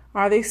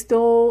 Are they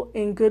still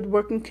in good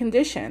working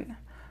condition?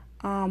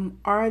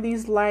 Are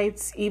these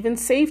lights even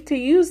safe to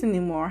use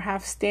anymore?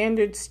 Have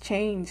standards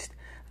changed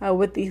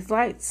with these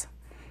lights?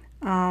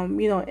 And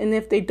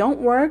if they don't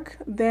work,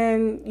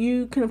 then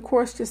you can, of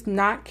course, just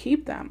not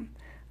keep them.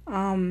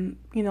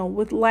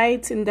 With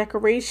lights and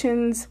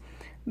decorations,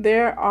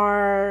 there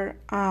are,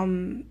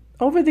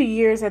 over the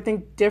years, I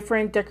think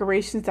different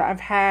decorations that I've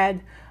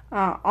had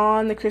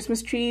on the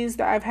Christmas trees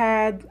that I've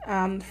had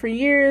for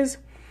years.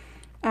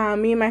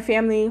 Me and my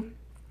family,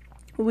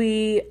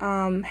 we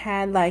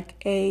had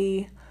like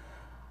an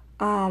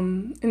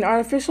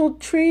artificial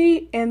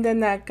tree, and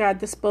then that got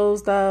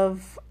disposed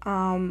of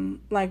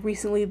like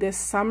recently this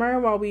summer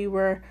while we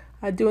were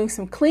doing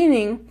some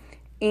cleaning.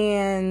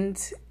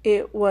 And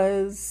it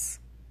was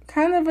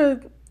kind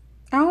of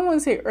I don't want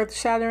to say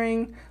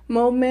earth-shattering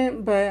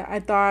moment, but I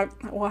thought,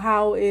 well,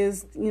 how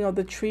is,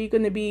 the tree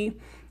going to be,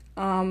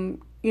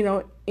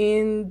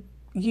 in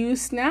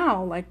use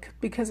now? Like,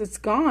 because it's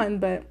gone,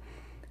 but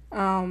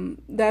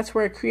that's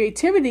where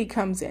creativity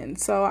comes in.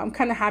 So I'm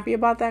kind of happy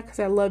about that because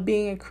I love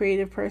being a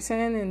creative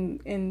person.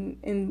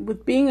 And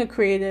with being a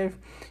creative,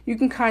 you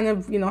can kind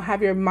of,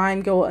 have your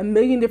mind go a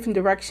million different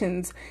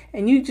directions,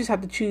 and you just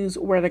have to choose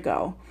where to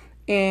go.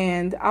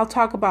 And I'll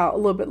talk about a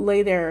little bit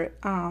later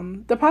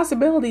the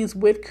possibilities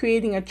with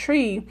creating a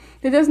tree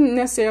that doesn't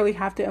necessarily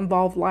have to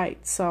involve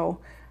light. So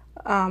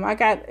I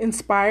got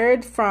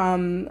inspired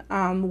from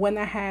when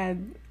I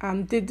had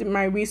did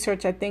my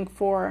research, I think,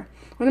 for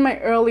one of my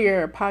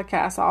earlier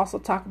podcasts. I'll also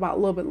talk about a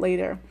little bit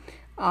later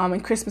in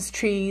Christmas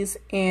trees.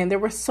 And there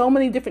were so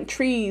many different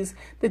trees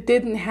that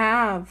didn't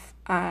have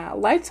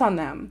lights on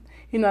them.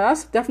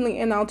 That's definitely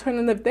an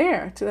alternative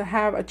there, to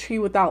have a tree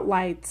without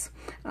lights,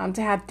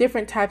 to have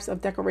different types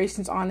of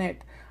decorations on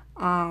it,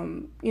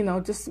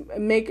 Just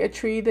make a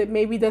tree that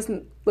maybe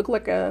doesn't look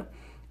like a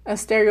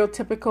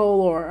stereotypical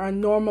or a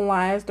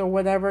normalized or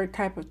whatever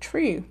type of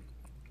tree.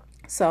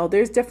 So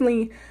there's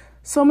definitely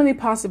so many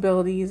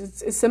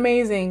possibilities. It's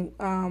amazing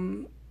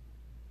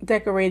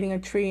decorating a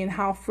tree and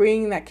how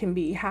freeing that can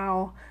be,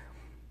 how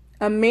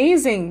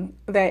amazing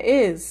that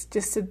is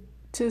just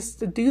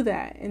to do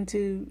that and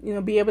to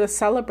be able to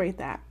celebrate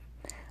that.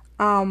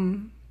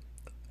 I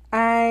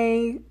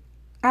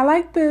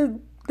like the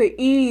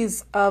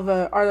ease of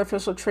an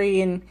artificial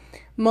tree, and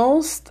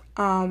most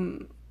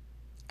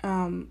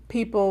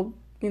people,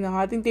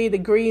 I think they'd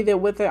agree that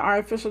with an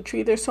artificial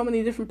tree, there's so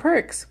many different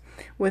perks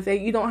with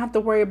it. You don't have to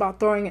worry about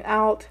throwing it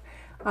out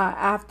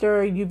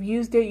after you've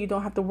used it. You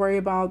don't have to worry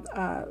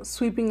about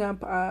sweeping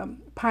up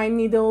pine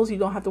needles. You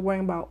don't have to worry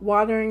about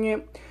watering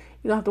it.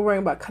 You don't have to worry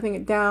about cutting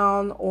it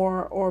down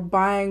or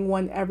buying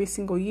one every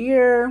single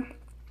year.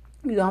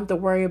 You don't have to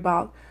worry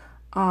about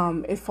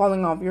it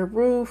falling off your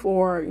roof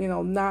or,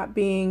 not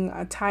being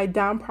tied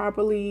down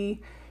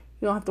properly.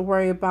 You don't have to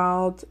worry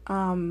about,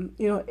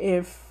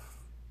 if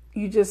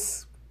you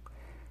just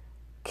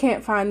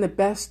can't find the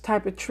best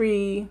type of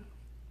tree,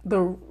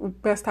 the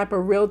best type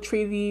of real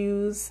tree to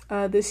use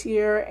this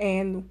year.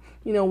 And,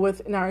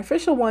 with an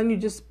artificial one, you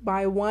just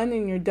buy one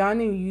and you're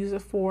done, and you use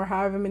it for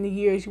however many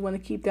years you want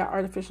to keep that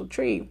artificial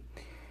tree.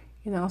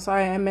 So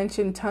I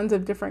mentioned tons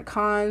of different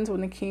cons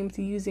when it came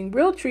to using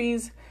real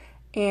trees,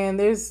 and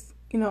there's,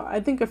 I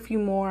think a few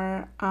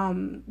more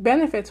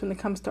benefits when it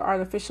comes to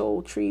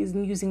artificial trees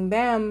and using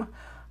them.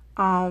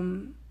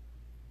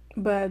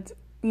 But,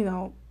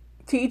 to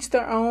each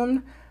their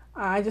own.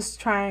 I just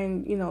try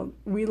and,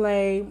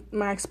 relay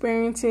my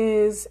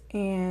experiences,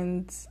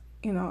 and,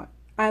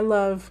 I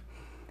love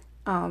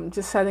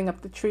just setting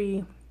up the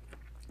tree.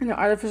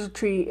 Artificial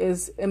tree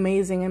is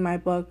amazing in my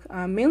book,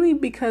 mainly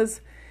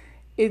because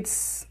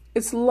it's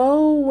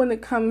low when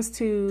it comes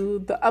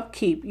to the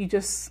upkeep. You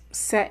just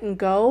set and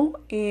go,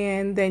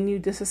 and then you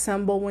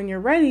disassemble when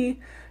you're ready.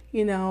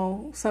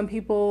 Some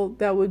people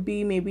that would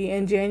be maybe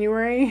in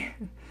January,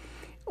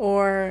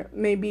 or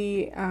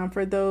maybe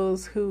for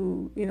those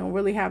who,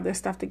 really have their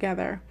stuff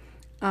together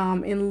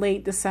in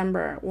late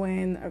December,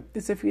 when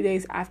it's a few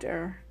days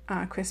after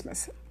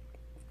Christmas.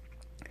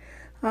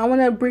 I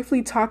want to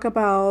briefly talk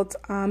about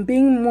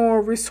being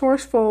more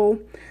resourceful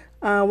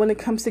when it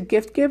comes to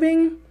gift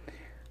giving.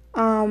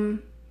 I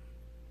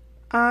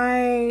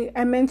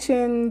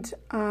mentioned,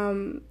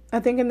 I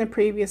think in the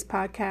previous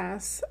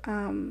podcast,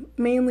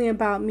 mainly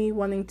about me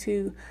wanting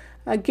to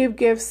give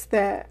gifts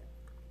that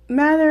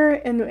matter,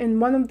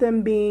 and one of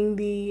them being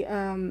the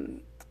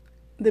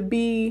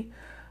bee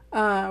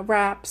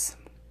wraps,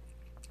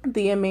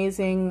 the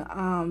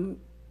amazing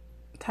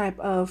type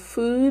of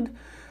food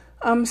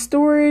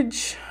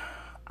storage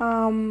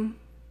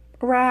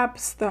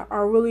wraps that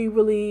are really,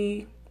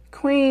 really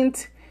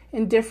quaint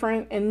and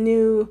different and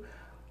new.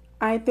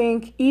 I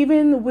think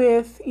even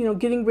with,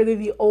 getting rid of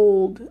the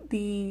old,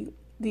 the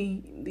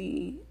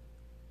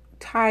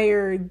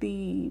tired,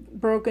 the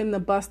broken, the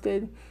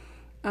busted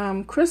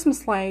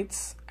Christmas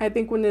lights, I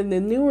think one of the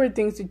newer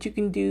things that you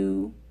can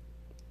do,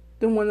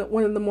 one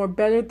of the more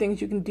better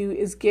things you can do,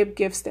 is give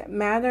gifts that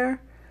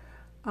matter.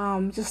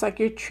 Just like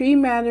your tree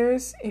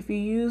matters, if you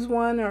use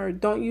one or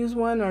don't use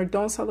one or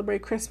don't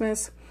celebrate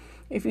Christmas,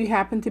 if you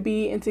happen to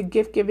be into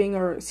gift giving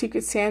or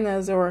Secret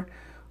Santas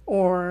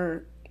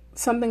or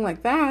something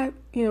like that,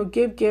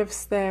 give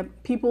gifts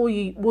that people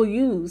will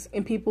use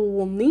and people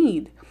will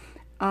need.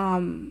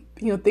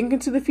 Think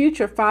into the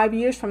future, 5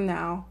 years from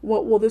now,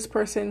 what will this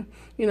person,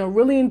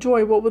 really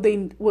enjoy? What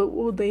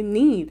will they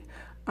need?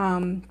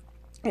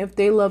 If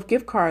they love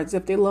gift cards,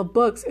 if they love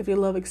books, if they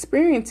love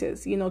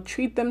experiences,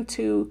 treat them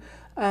to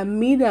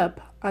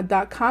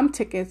meetup.com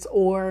tickets,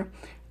 or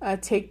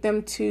take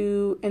them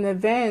to an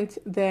event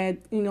that,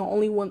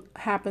 only one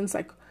happens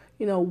like,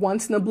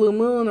 once in a blue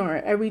moon, or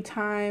every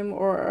time,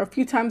 or a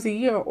few times a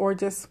year, or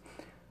just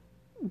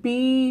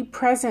be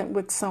present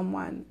with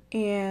someone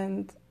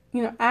and,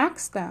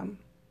 ask them,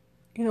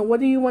 what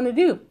do you want to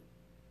do?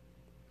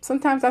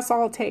 Sometimes that's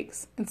all it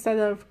takes, instead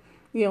of,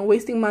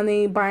 wasting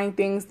money buying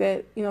things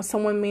that,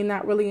 someone may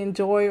not really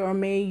enjoy or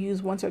may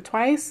use once or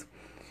twice,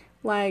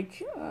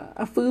 like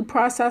a food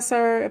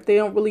processor. If they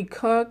don't really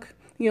cook,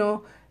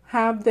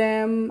 have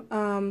them,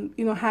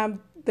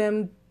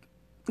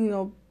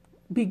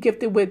 be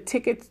gifted with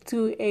tickets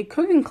to a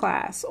cooking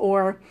class,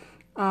 or,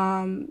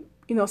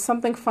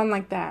 something fun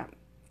like that.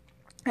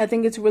 I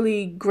think it's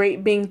really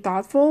great being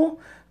thoughtful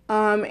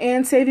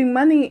and saving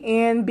money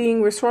and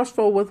being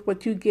resourceful with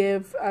what you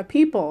give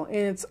people.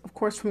 And it's, of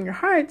course, from your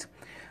heart,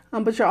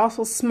 but you're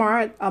also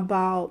smart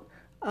about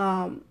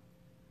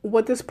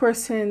what this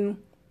person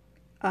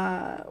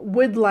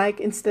would like,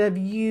 instead of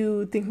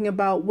you thinking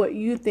about what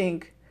you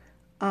think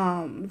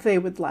they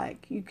would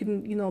like. You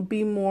can,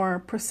 be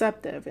more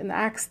perceptive and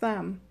ask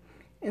them,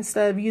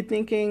 instead of you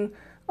thinking,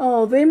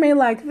 oh, they may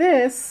like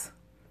this.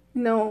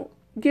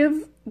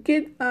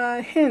 Get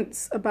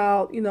hints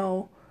about,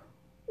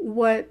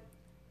 what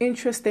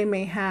interest they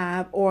may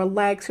have, or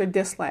likes or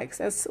dislikes.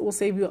 That will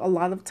save you a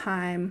lot of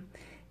time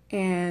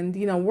and,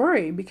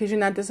 worry because you're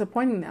not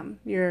disappointing them.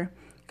 You're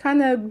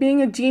kind of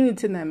being a genie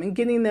to them and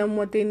getting them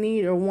what they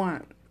need or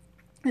want,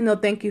 and they'll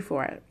thank you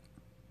for it.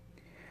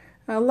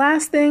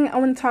 Last thing I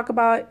want to talk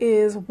about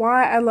is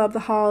why I love the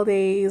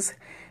holidays,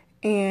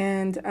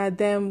 and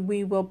then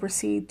we will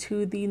proceed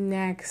to the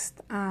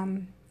next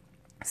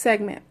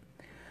segment.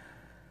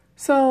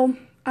 So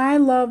I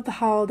love the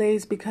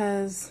holidays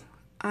because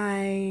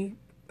I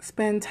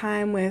spend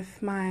time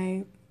with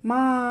my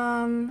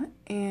mom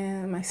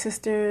and my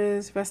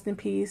sisters, rest in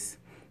peace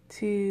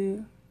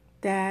to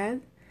Dad,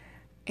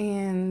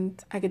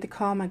 and I get to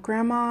call my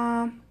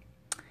grandma,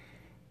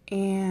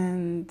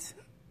 and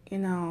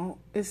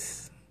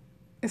it's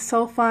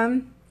so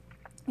fun.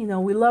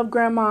 We love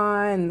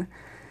Grandma, and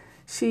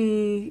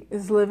she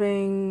is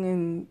living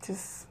and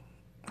just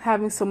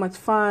having so much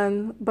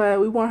fun, but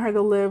we want her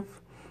to live,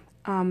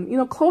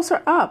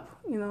 closer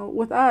up,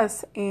 with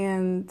us,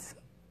 and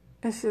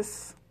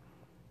it's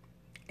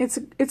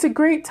a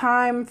great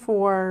time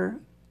for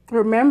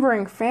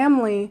remembering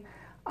family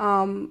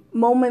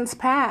moments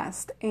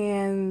past,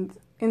 and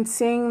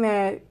seeing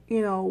that,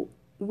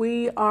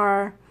 we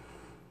are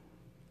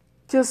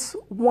just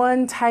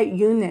one tight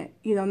unit.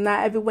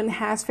 Not everyone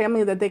has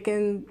family that they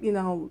can,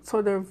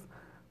 sort of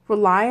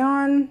rely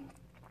on,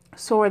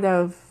 sort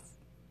of,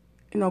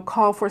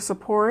 call for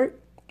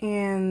support.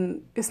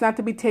 And it's not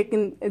to be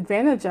taken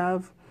advantage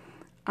of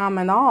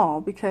at all,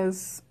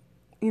 because,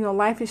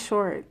 life is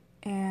short,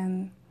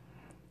 and,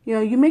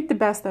 you make the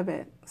best of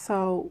it.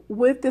 So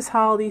with this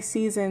holiday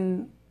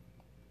season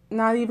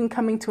not even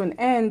coming to an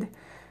end,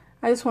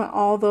 I just want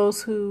all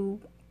those who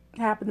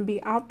happen to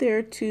be out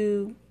there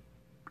to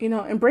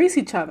embrace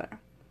each other,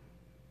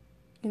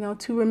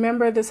 to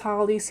remember this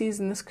holiday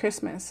season, this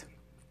Christmas,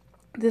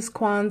 this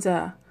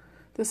Kwanzaa,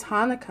 this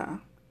Hanukkah,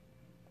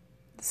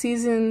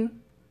 season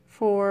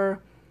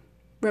for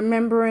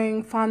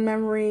remembering fond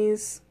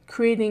memories,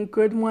 creating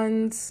good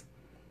ones,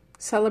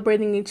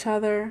 celebrating each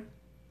other,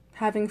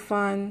 having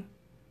fun,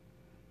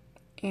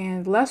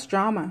 and less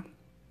drama.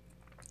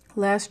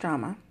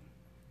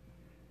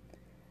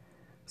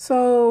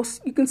 So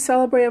you can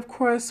celebrate, of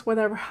course,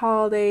 whatever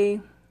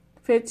holiday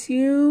fits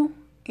you,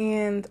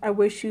 and I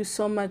wish you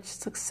so much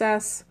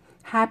success,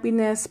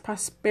 happiness,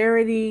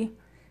 prosperity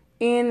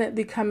in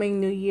the coming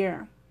new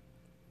year.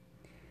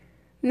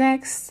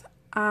 Next,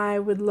 I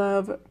would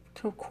love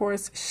to, of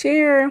course,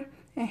 share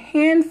a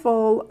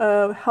handful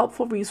of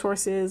helpful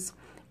resources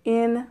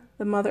in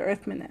the Mother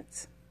Earth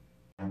Minutes.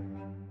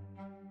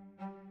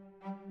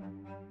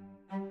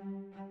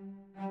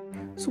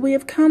 So we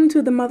have come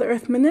to the Mother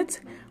Earth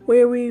Minutes,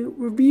 where we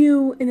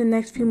review in the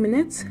next few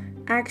minutes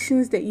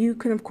actions that you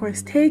can, of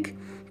course, take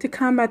to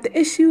combat the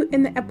issue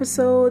in the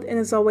episode, and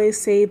as always,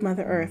 save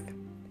Mother Earth.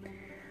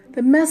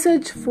 The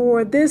message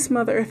for this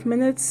Mother Earth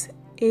Minutes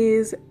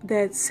is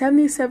that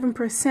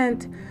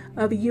 77%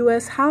 of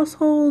U.S.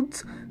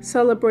 households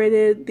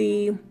celebrated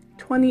the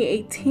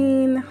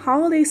 2018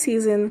 holiday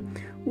season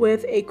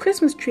with a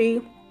Christmas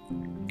tree,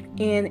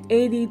 and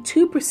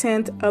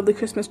 82% of the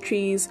Christmas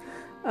trees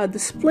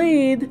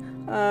displayed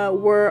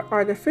were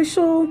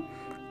artificial,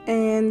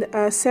 and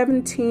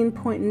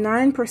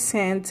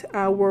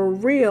 17.9% were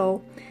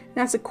real.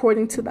 That's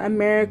according to the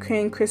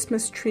American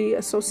Christmas Tree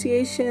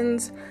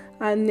Association's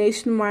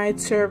nationwide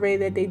survey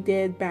that they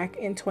did back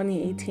in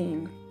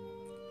 2018.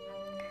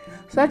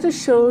 So that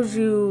just shows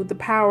you the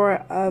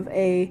power of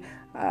a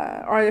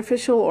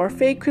artificial or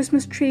fake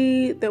Christmas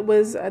tree that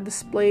was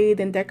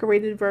displayed and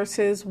decorated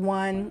versus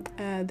one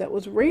that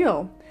was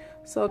real.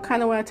 So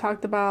kind of what I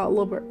talked about a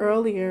little bit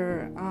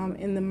earlier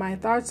in the My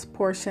Thoughts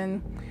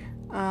portion,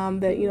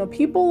 that,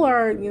 people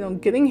are,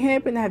 getting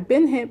hip and have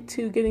been hip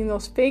to getting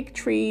those fake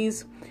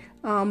trees.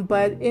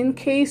 But in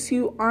case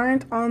you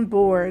aren't on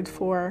board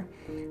for,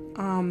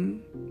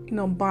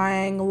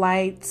 buying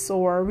lights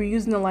or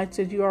reusing the lights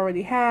that you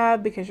already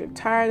have because you're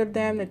tired of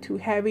them, they're too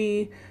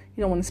heavy,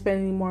 you don't want to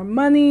spend any more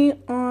money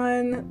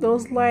on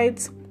those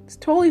lights, it's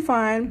totally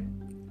fine.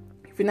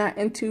 If you're not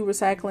into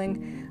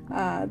recycling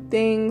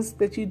things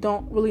that you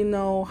don't really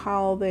know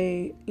how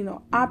they,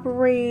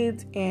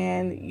 operate,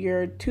 and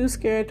you're too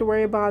scared to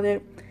worry about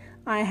it,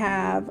 I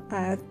have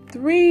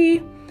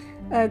 3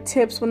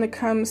 tips when it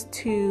comes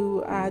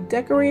to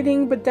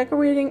decorating, but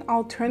decorating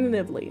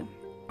alternatively.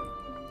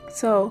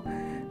 So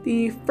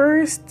the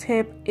first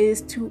tip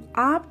is to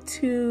opt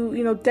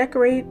to,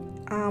 decorate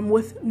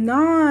with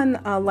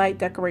non-light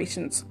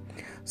decorations.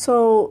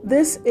 So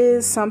this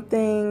is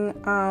something,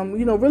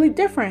 really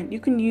different. You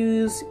can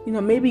use,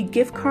 maybe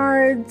gift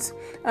cards,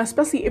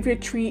 especially if your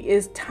tree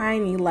is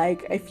tiny,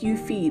 like a few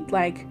feet,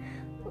 like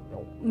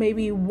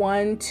maybe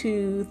 1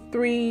 to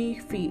 3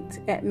 feet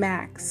at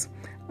max.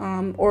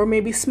 Or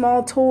maybe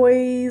small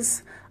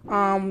toys,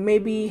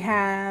 maybe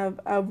have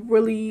a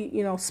really,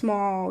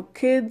 small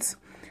kids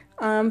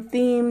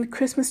themed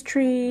Christmas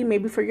tree,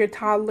 maybe for your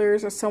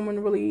toddlers or someone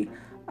really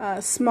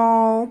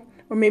small,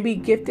 or maybe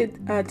gift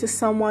it to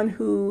someone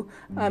who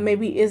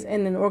maybe is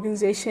in an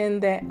organization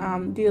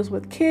that deals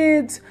with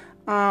kids,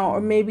 or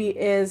maybe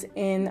is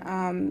in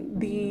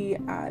the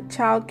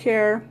child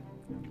care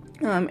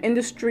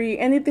industry,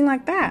 anything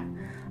like that.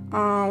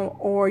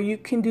 Or you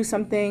can do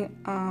something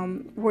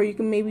where you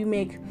can maybe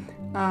make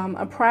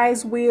a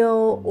prize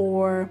wheel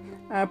or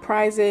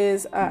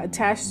prizes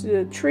attached to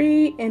the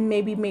tree and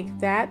maybe make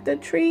that the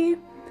tree.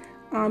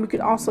 You could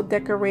also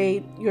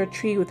decorate your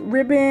tree with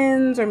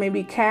ribbons or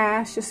maybe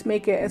cash. Just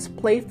make it as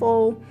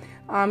playful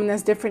and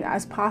as different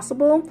as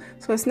possible.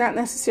 So it's not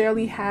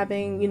necessarily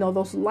having,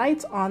 those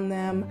lights on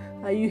them.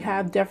 You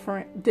have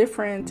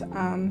different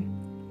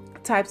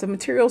types of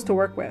materials to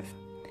work with.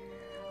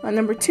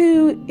 Number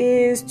 2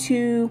 is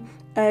to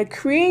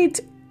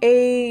create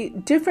a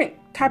different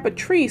type of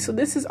tree. So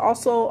this is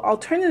also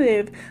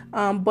alternative,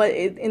 but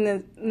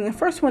in the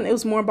first one, it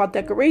was more about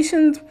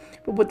decorations.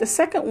 But with the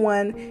second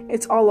one,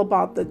 it's all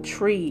about the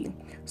tree.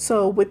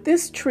 So with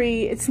this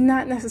tree, it's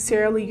not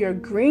necessarily your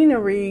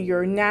greenery,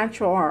 your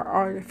natural or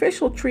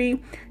artificial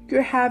tree.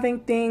 You're having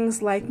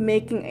things like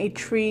making a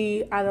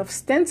tree out of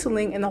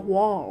stenciling in a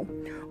wall,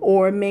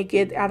 or make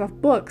it out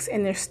of books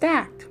and they're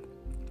stacked.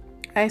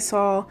 I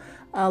saw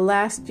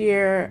last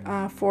year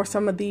for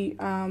some of the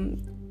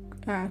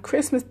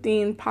Christmas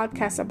themed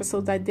podcast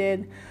episodes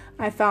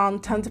I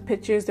found tons of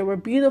pictures that were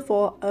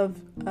beautiful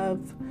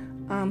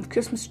of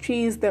Christmas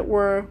trees that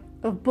were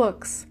of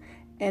books,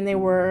 and they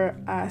were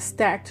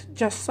stacked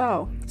just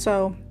so.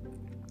 So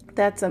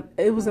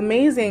it was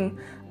amazing,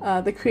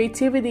 the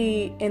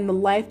creativity and the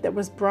life that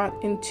was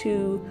brought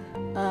into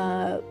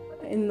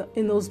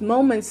in those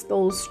moments,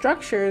 those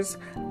structures,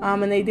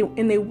 and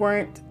they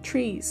weren't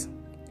trees.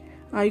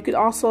 You could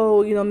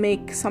also,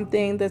 make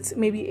something that's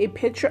maybe a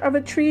picture of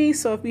a tree.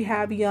 So if you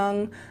have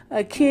young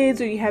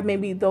kids, or you have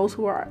maybe those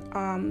who are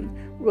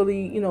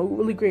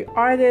really great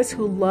artists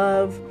who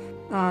love,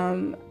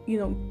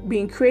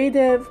 being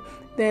creative,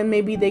 then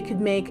maybe they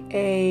could make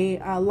a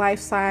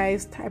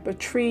life-size type of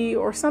tree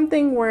or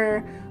something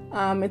where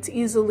it's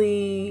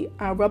easily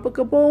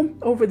replicable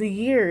over the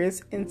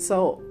years. And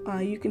so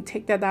you can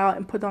take that out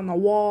and put it on a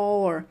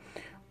wall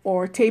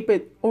or tape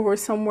it over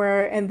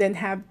somewhere and then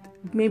have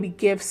maybe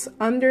gifts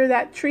under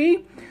that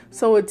tree,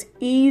 so it's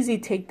easy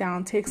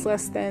takedown, takes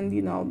less than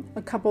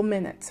a couple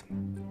minutes.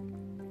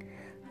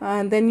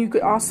 And then you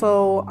could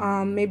also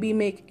maybe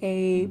make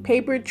a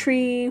paper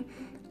tree,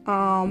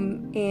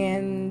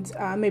 and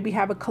maybe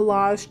have a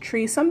collage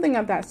tree, something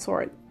of that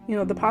sort.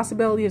 The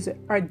possibilities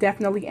are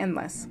definitely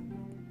endless.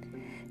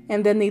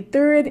 And then the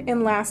third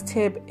and last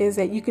tip is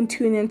that you can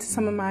tune into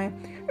some of my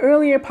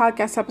earlier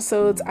podcast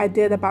episodes I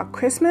did about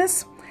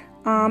Christmas.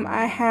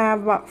 I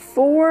have about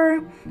 4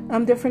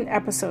 different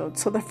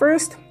episodes. So the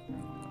first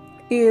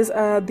is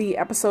the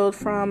episode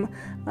from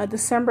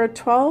December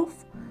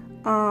 12th,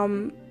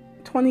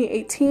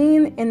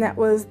 2018, and that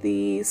was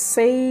the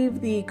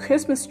Save the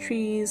Christmas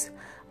Trees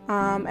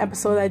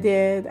episode I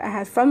did. I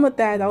had fun with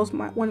that. That was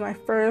one of my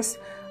first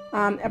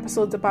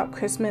episodes about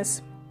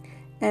Christmas.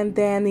 And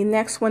then the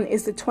next one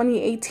is the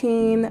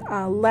 2018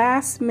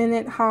 Last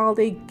Minute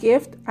Holiday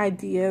Gift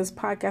Ideas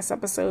podcast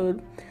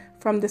episode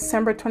from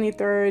December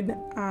 23rd,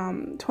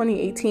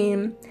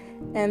 2018.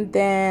 And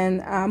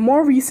then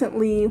more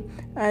recently,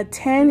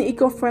 10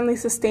 eco-friendly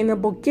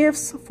sustainable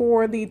gifts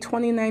for the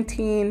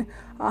 2019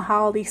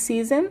 holiday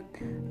season.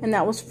 And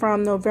that was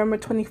from November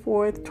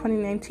 24th,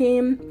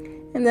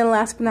 2019. And then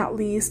last but not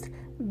least,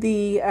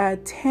 the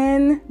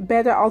 10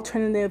 better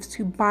alternatives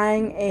to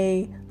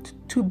buying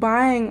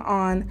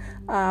on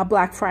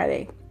Black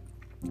Friday.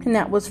 And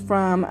that was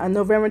from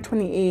November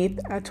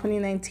 28th,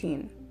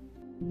 2019.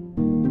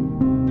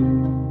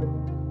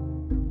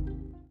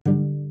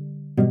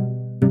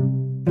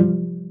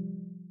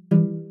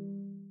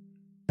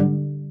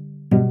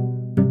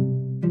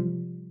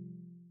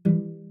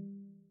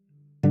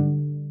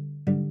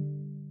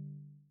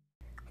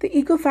 The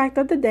eco fact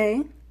of the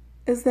day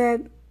is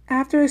that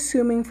after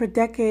assuming for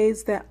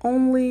decades that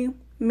only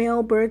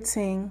male birds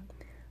sing,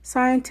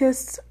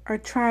 scientists are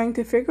trying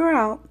to figure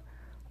out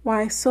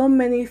why so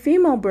many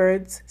female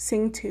birds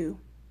sing too.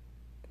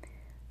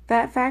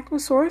 That fact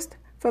was sourced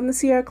from the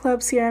Sierra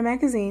Club Sierra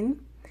magazine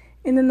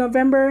in the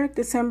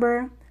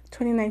November-December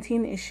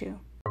 2019 issue.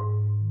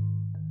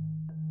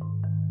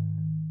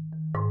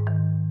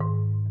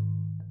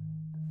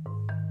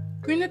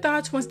 Greener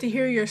Thoughts wants to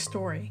hear your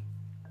story.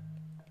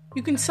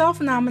 You can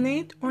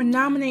self-nominate or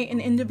nominate an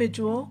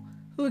individual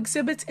who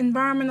exhibits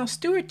environmental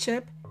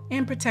stewardship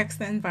and protects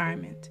the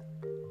environment.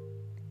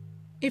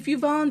 If you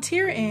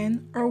volunteer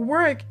in or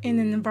work in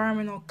an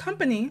environmental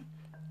company,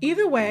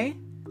 either way,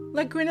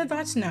 let Greener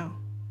Thoughts know.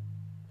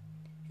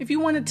 If you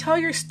want to tell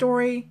your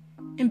story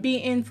and be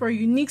in for a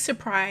unique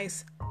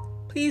surprise,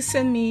 please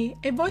send me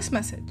a voice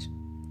message.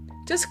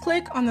 Just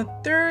click on the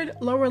third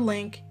lower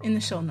link in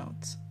the show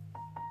notes.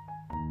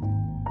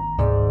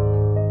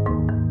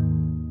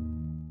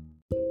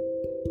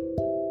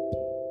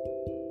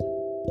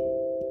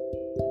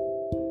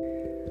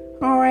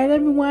 Alright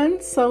everyone,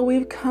 so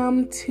we've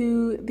come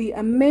to the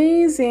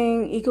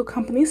amazing Eco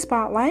Company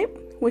Spotlight,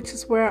 which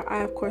is where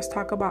I of course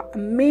talk about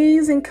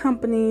amazing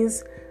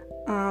companies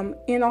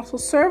and also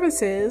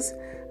services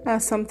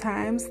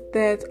sometimes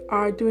that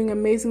are doing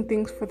amazing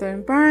things for the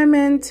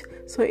environment.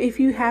 So if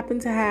you happen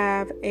to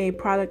have a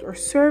product or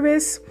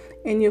service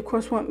and you of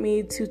course want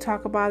me to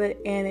talk about it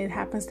and it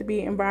happens to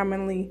be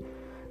environmentally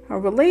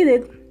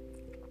related,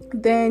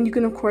 then you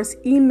can of course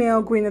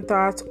email Greener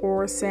Thoughts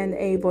or send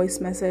a voice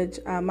message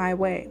my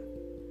way.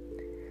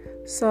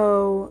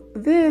 So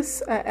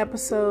this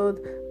episode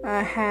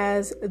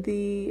has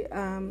the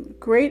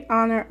great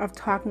honor of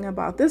talking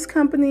about this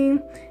company,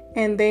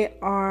 and they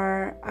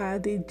are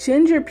the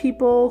ginger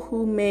people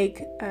who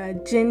make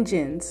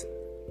Gin-Gins.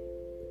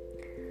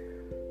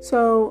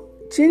 So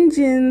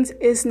Gin-Gins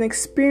is an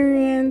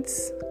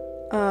experience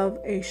of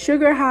a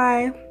sugar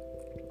high,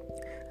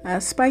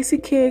 a spicy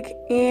kick,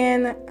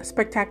 and a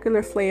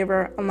spectacular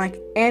flavor unlike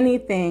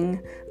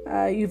anything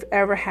you've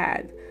ever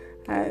had.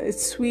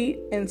 It's sweet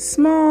and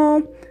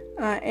small,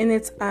 and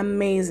it's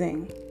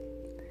amazing.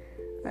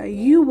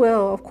 You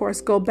will, of course,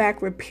 go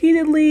back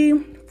repeatedly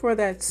for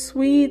that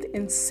sweet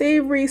and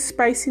savory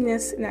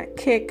spiciness and that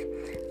kick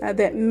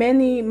that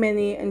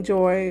many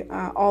enjoy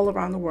all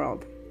around the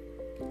world.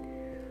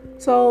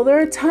 So there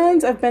are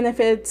tons of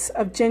benefits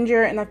of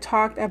ginger, and I've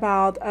talked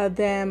about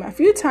them a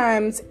few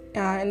times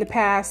in the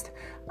past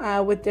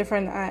with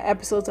different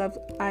episodes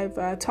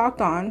I've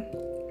talked on.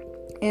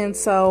 And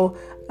so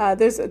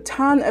there's a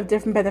ton of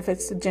different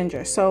benefits to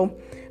ginger. So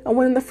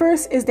one of the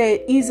first is that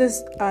it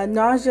eases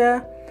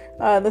nausea.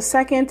 The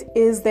second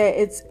is that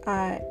it's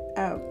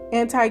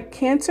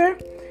anti-cancer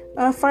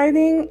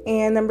fighting.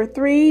 And number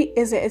 3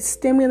 is that it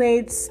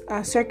stimulates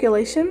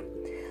circulation.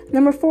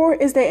 Number 4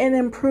 is that it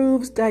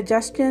improves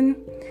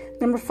digestion.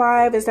 Number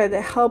 5 is that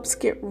it helps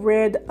get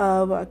rid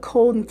of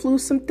cold and flu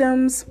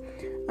symptoms.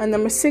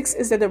 Number 6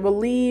 is that it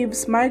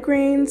relieves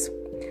migraines.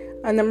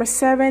 Number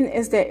 7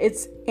 is that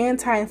it's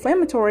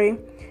anti-inflammatory.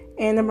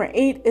 And number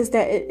 8 is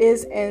that it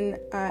is an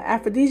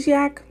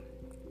aphrodisiac.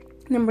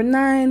 Number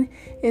 9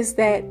 is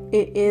that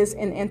it is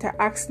an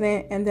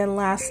antioxidant. And then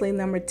lastly,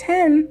 number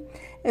 10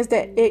 is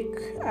that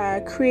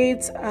it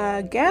creates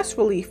gas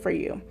relief for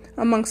you,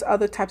 amongst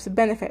other types of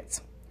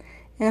benefits.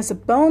 And as a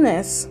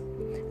bonus,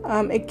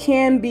 it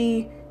can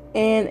be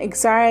an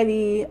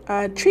anxiety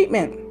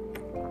treatment.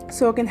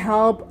 So it can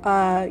help,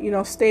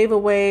 stave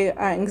away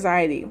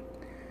anxiety.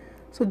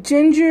 So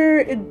ginger,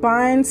 it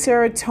binds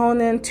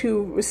serotonin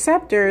to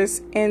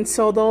receptors, and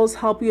so those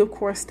help you, of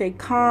course, stay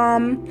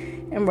calm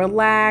and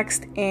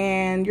relaxed,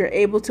 and you're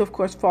able to, of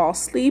course, fall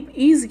asleep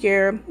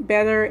easier,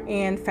 better,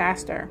 and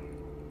faster.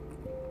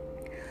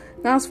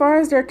 Now, as far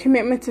as their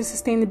commitment to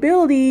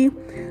sustainability,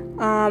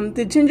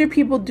 the ginger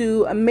people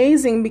do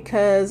amazing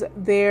because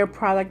their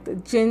product, the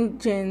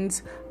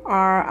Gin-Gins,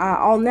 are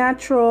all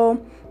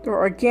natural, they're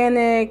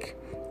organic,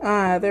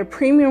 they're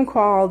premium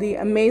quality,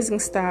 amazing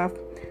stuff.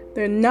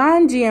 They're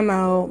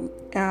non-GMO,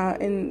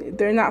 and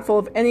they're not full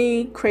of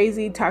any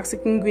crazy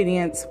toxic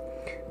ingredients.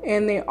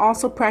 And they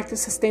also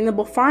practice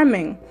sustainable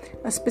farming,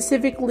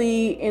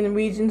 specifically in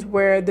regions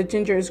where the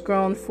ginger is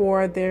grown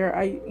for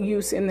their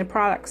use in their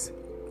products.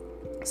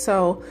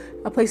 So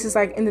places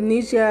like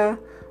Indonesia,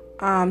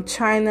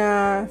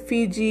 China,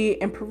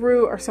 Fiji, and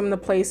Peru are some of the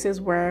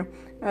places where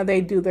they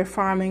do their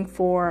farming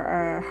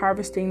for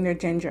harvesting their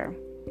ginger.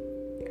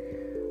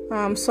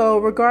 So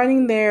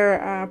regarding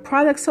their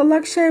product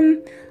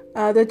selection,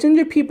 the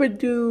ginger people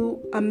do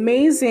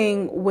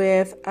amazing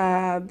with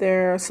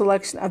their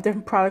selection of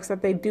different products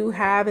that they do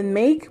have and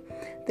make.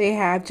 They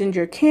have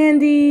ginger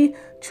candy,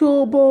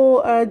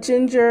 chewable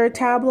ginger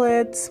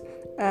tablets,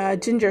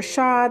 ginger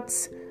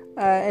shots,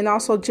 and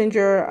also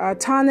ginger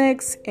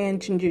tonics and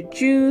ginger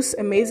juice,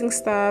 amazing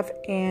stuff,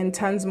 and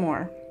tons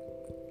more.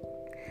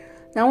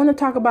 Now I want to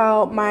talk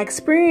about my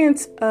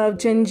experience of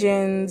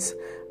Gin-Gins.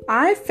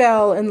 I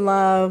fell in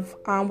love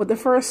with the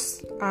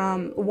first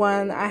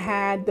one. I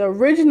had the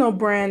original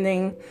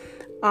branding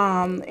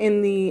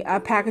in the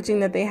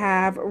packaging that they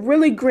have.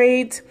 Really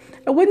great.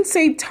 I wouldn't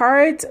say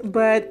tart,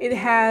 but it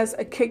has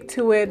a kick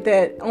to it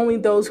that only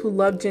those who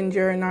love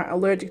ginger and aren't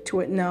allergic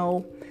to it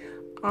know.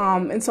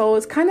 And so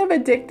it's kind of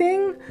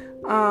addicting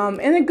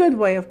in a good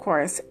way, of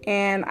course.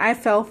 And I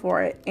fell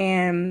for it,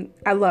 and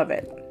I love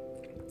it.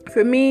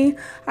 For me,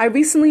 I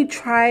recently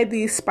tried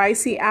the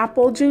spicy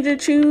apple ginger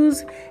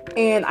chews,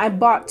 and I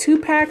bought 2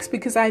 packs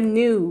because I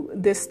knew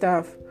this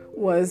stuff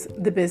was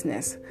the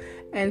business.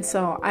 And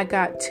so I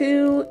got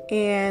 2,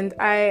 and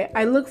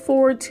I look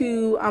forward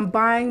to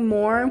buying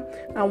more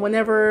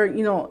whenever,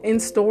 in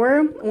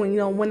store,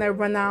 when I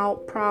run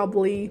out,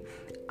 probably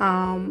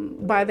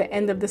by the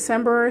end of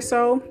December or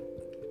so.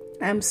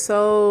 I'm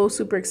so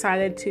super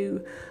excited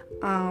to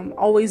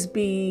always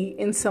be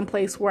in some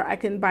place where I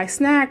can buy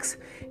snacks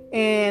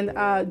and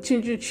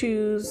ginger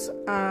chews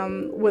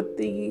with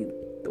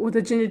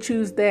the ginger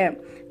chews that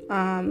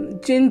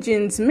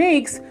Gin-Gins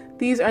makes.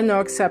 These are no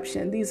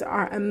exception. These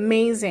are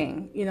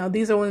amazing.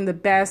 These are one of the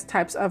best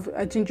types of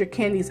ginger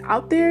candies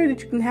out there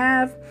that you can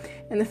have.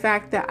 And the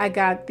fact that I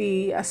got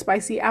the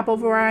spicy apple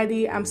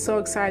variety, I'm so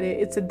excited.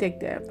 It's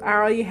addictive. I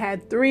already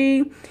had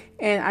 3,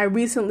 and I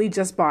recently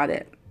just bought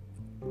it.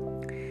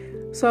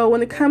 So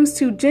when it comes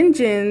to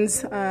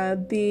Gingins,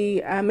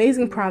 the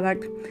amazing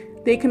product,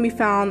 they can be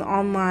found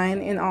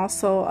online and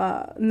also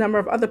a number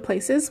of other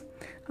places.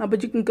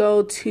 But you can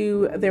go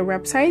to their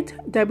website,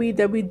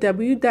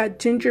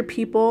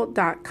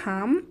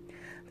 www.gingerpeople.com.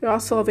 They're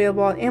also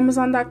available on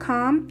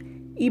Amazon.com,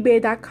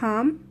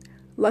 eBay.com,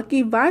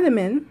 Lucky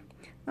Vitamin,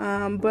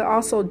 but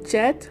also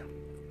Jet,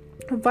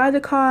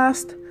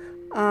 Vitacost,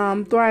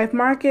 Thrive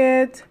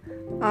Market,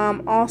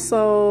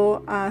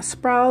 also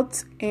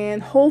Sprouts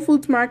and Whole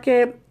Foods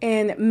Market,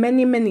 and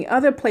many, many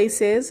other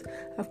places,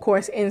 of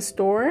course, in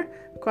store,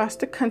 across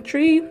the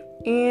country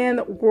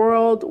and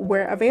world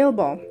where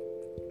available.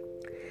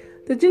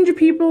 The Ginger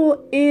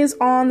People is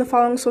on the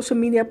following social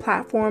media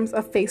platforms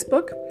of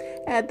Facebook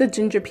at The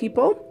Ginger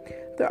People.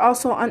 They're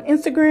also on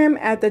Instagram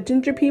at The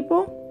Ginger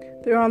People.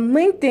 They're on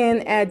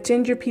LinkedIn at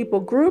Ginger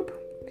People Group.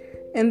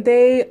 And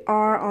they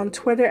are on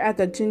Twitter at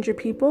The Ginger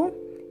People.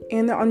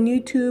 And they're on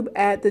YouTube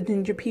at The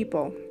Ginger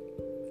People.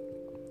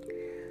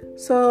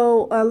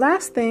 So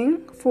last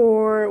thing,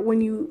 for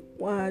when you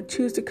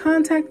choose to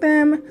contact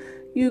them,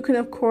 you can,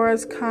 of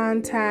course,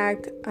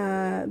 contact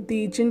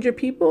The Ginger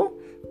People.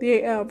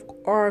 They are,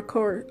 of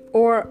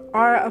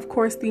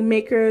course, the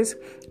makers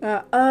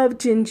of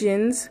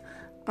Gingins.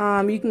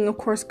 You can, of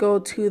course, go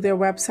to their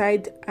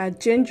website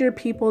at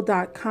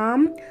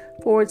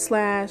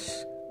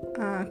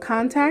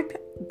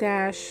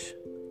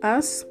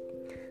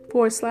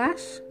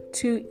gingerpeople.com/contact-us/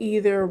 to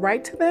either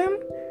write to them,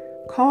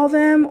 call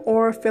them,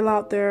 or fill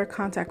out their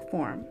contact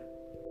form.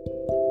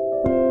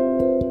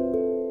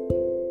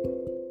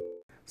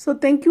 So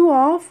thank you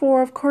all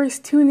for, of course,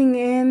 tuning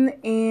in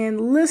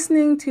and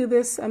listening to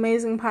this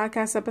amazing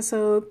podcast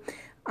episode.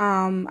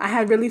 I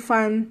had really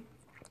fun,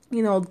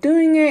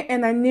 doing it,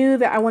 and I knew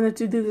that I wanted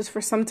to do this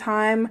for some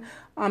time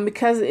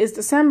because it is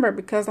December,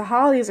 because the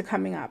holidays are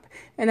coming up,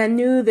 and I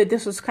knew that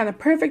this was kind of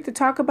perfect to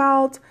talk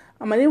about.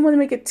 I didn't want to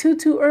make it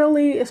too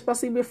early,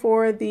 especially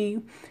before the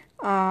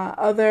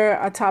other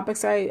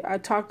topics I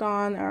talked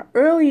on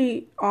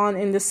early on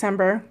in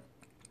December.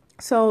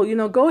 So,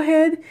 go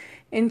ahead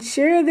and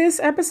share this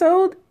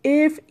episode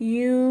if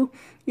you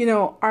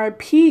are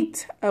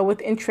piqued with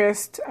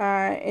interest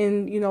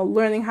in,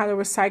 learning how to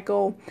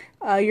recycle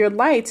your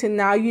lights. And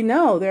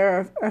now there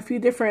are a few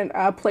different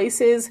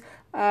places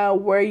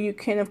where you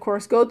can, of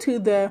course, go to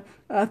the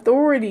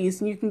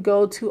authorities, and you can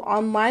go to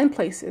online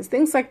places,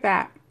 things like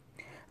that.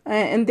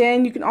 And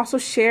then you can also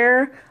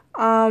share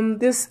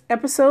this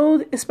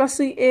episode,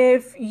 especially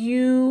if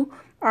you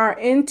are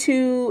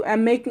into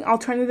making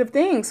alternative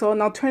things. So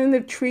an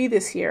alternative tree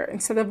this year,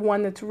 instead of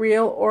one that's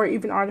real or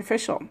even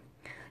artificial.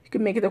 You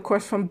can make it, of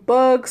course, from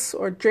books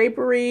or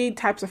drapery,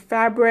 types of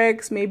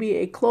fabrics, maybe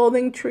a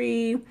clothing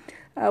tree,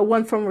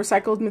 one from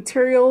recycled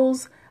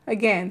materials.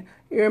 Again,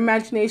 your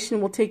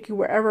imagination will take you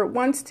wherever it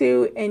wants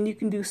to, and you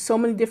can do so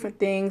many different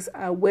things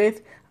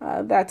with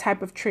that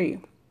type of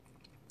tree.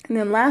 And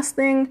then last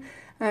thing,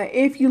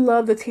 if you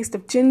love the taste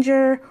of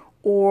ginger,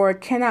 or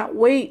cannot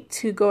wait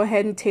to go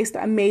ahead and taste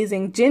the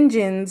amazing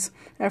Gingins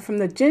from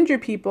the Ginger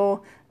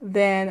People,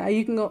 then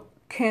you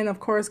can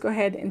of course go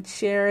ahead and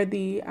share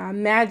the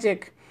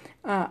magic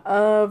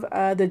of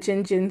the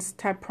Gingins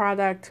type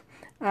product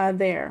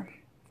there.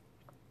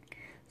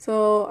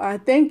 So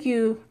thank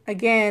you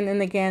again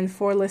and again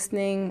for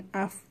listening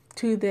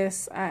to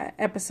this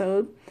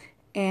episode,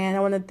 and I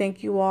want to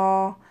thank you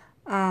all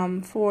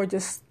for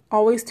just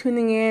always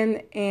tuning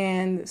in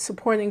and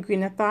supporting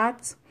Greener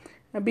Thoughts.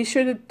 Be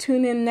sure to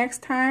tune in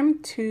next time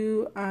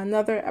to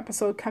another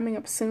episode coming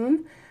up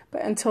soon.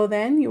 But until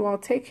then, you all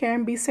take care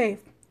and be safe.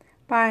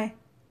 Bye.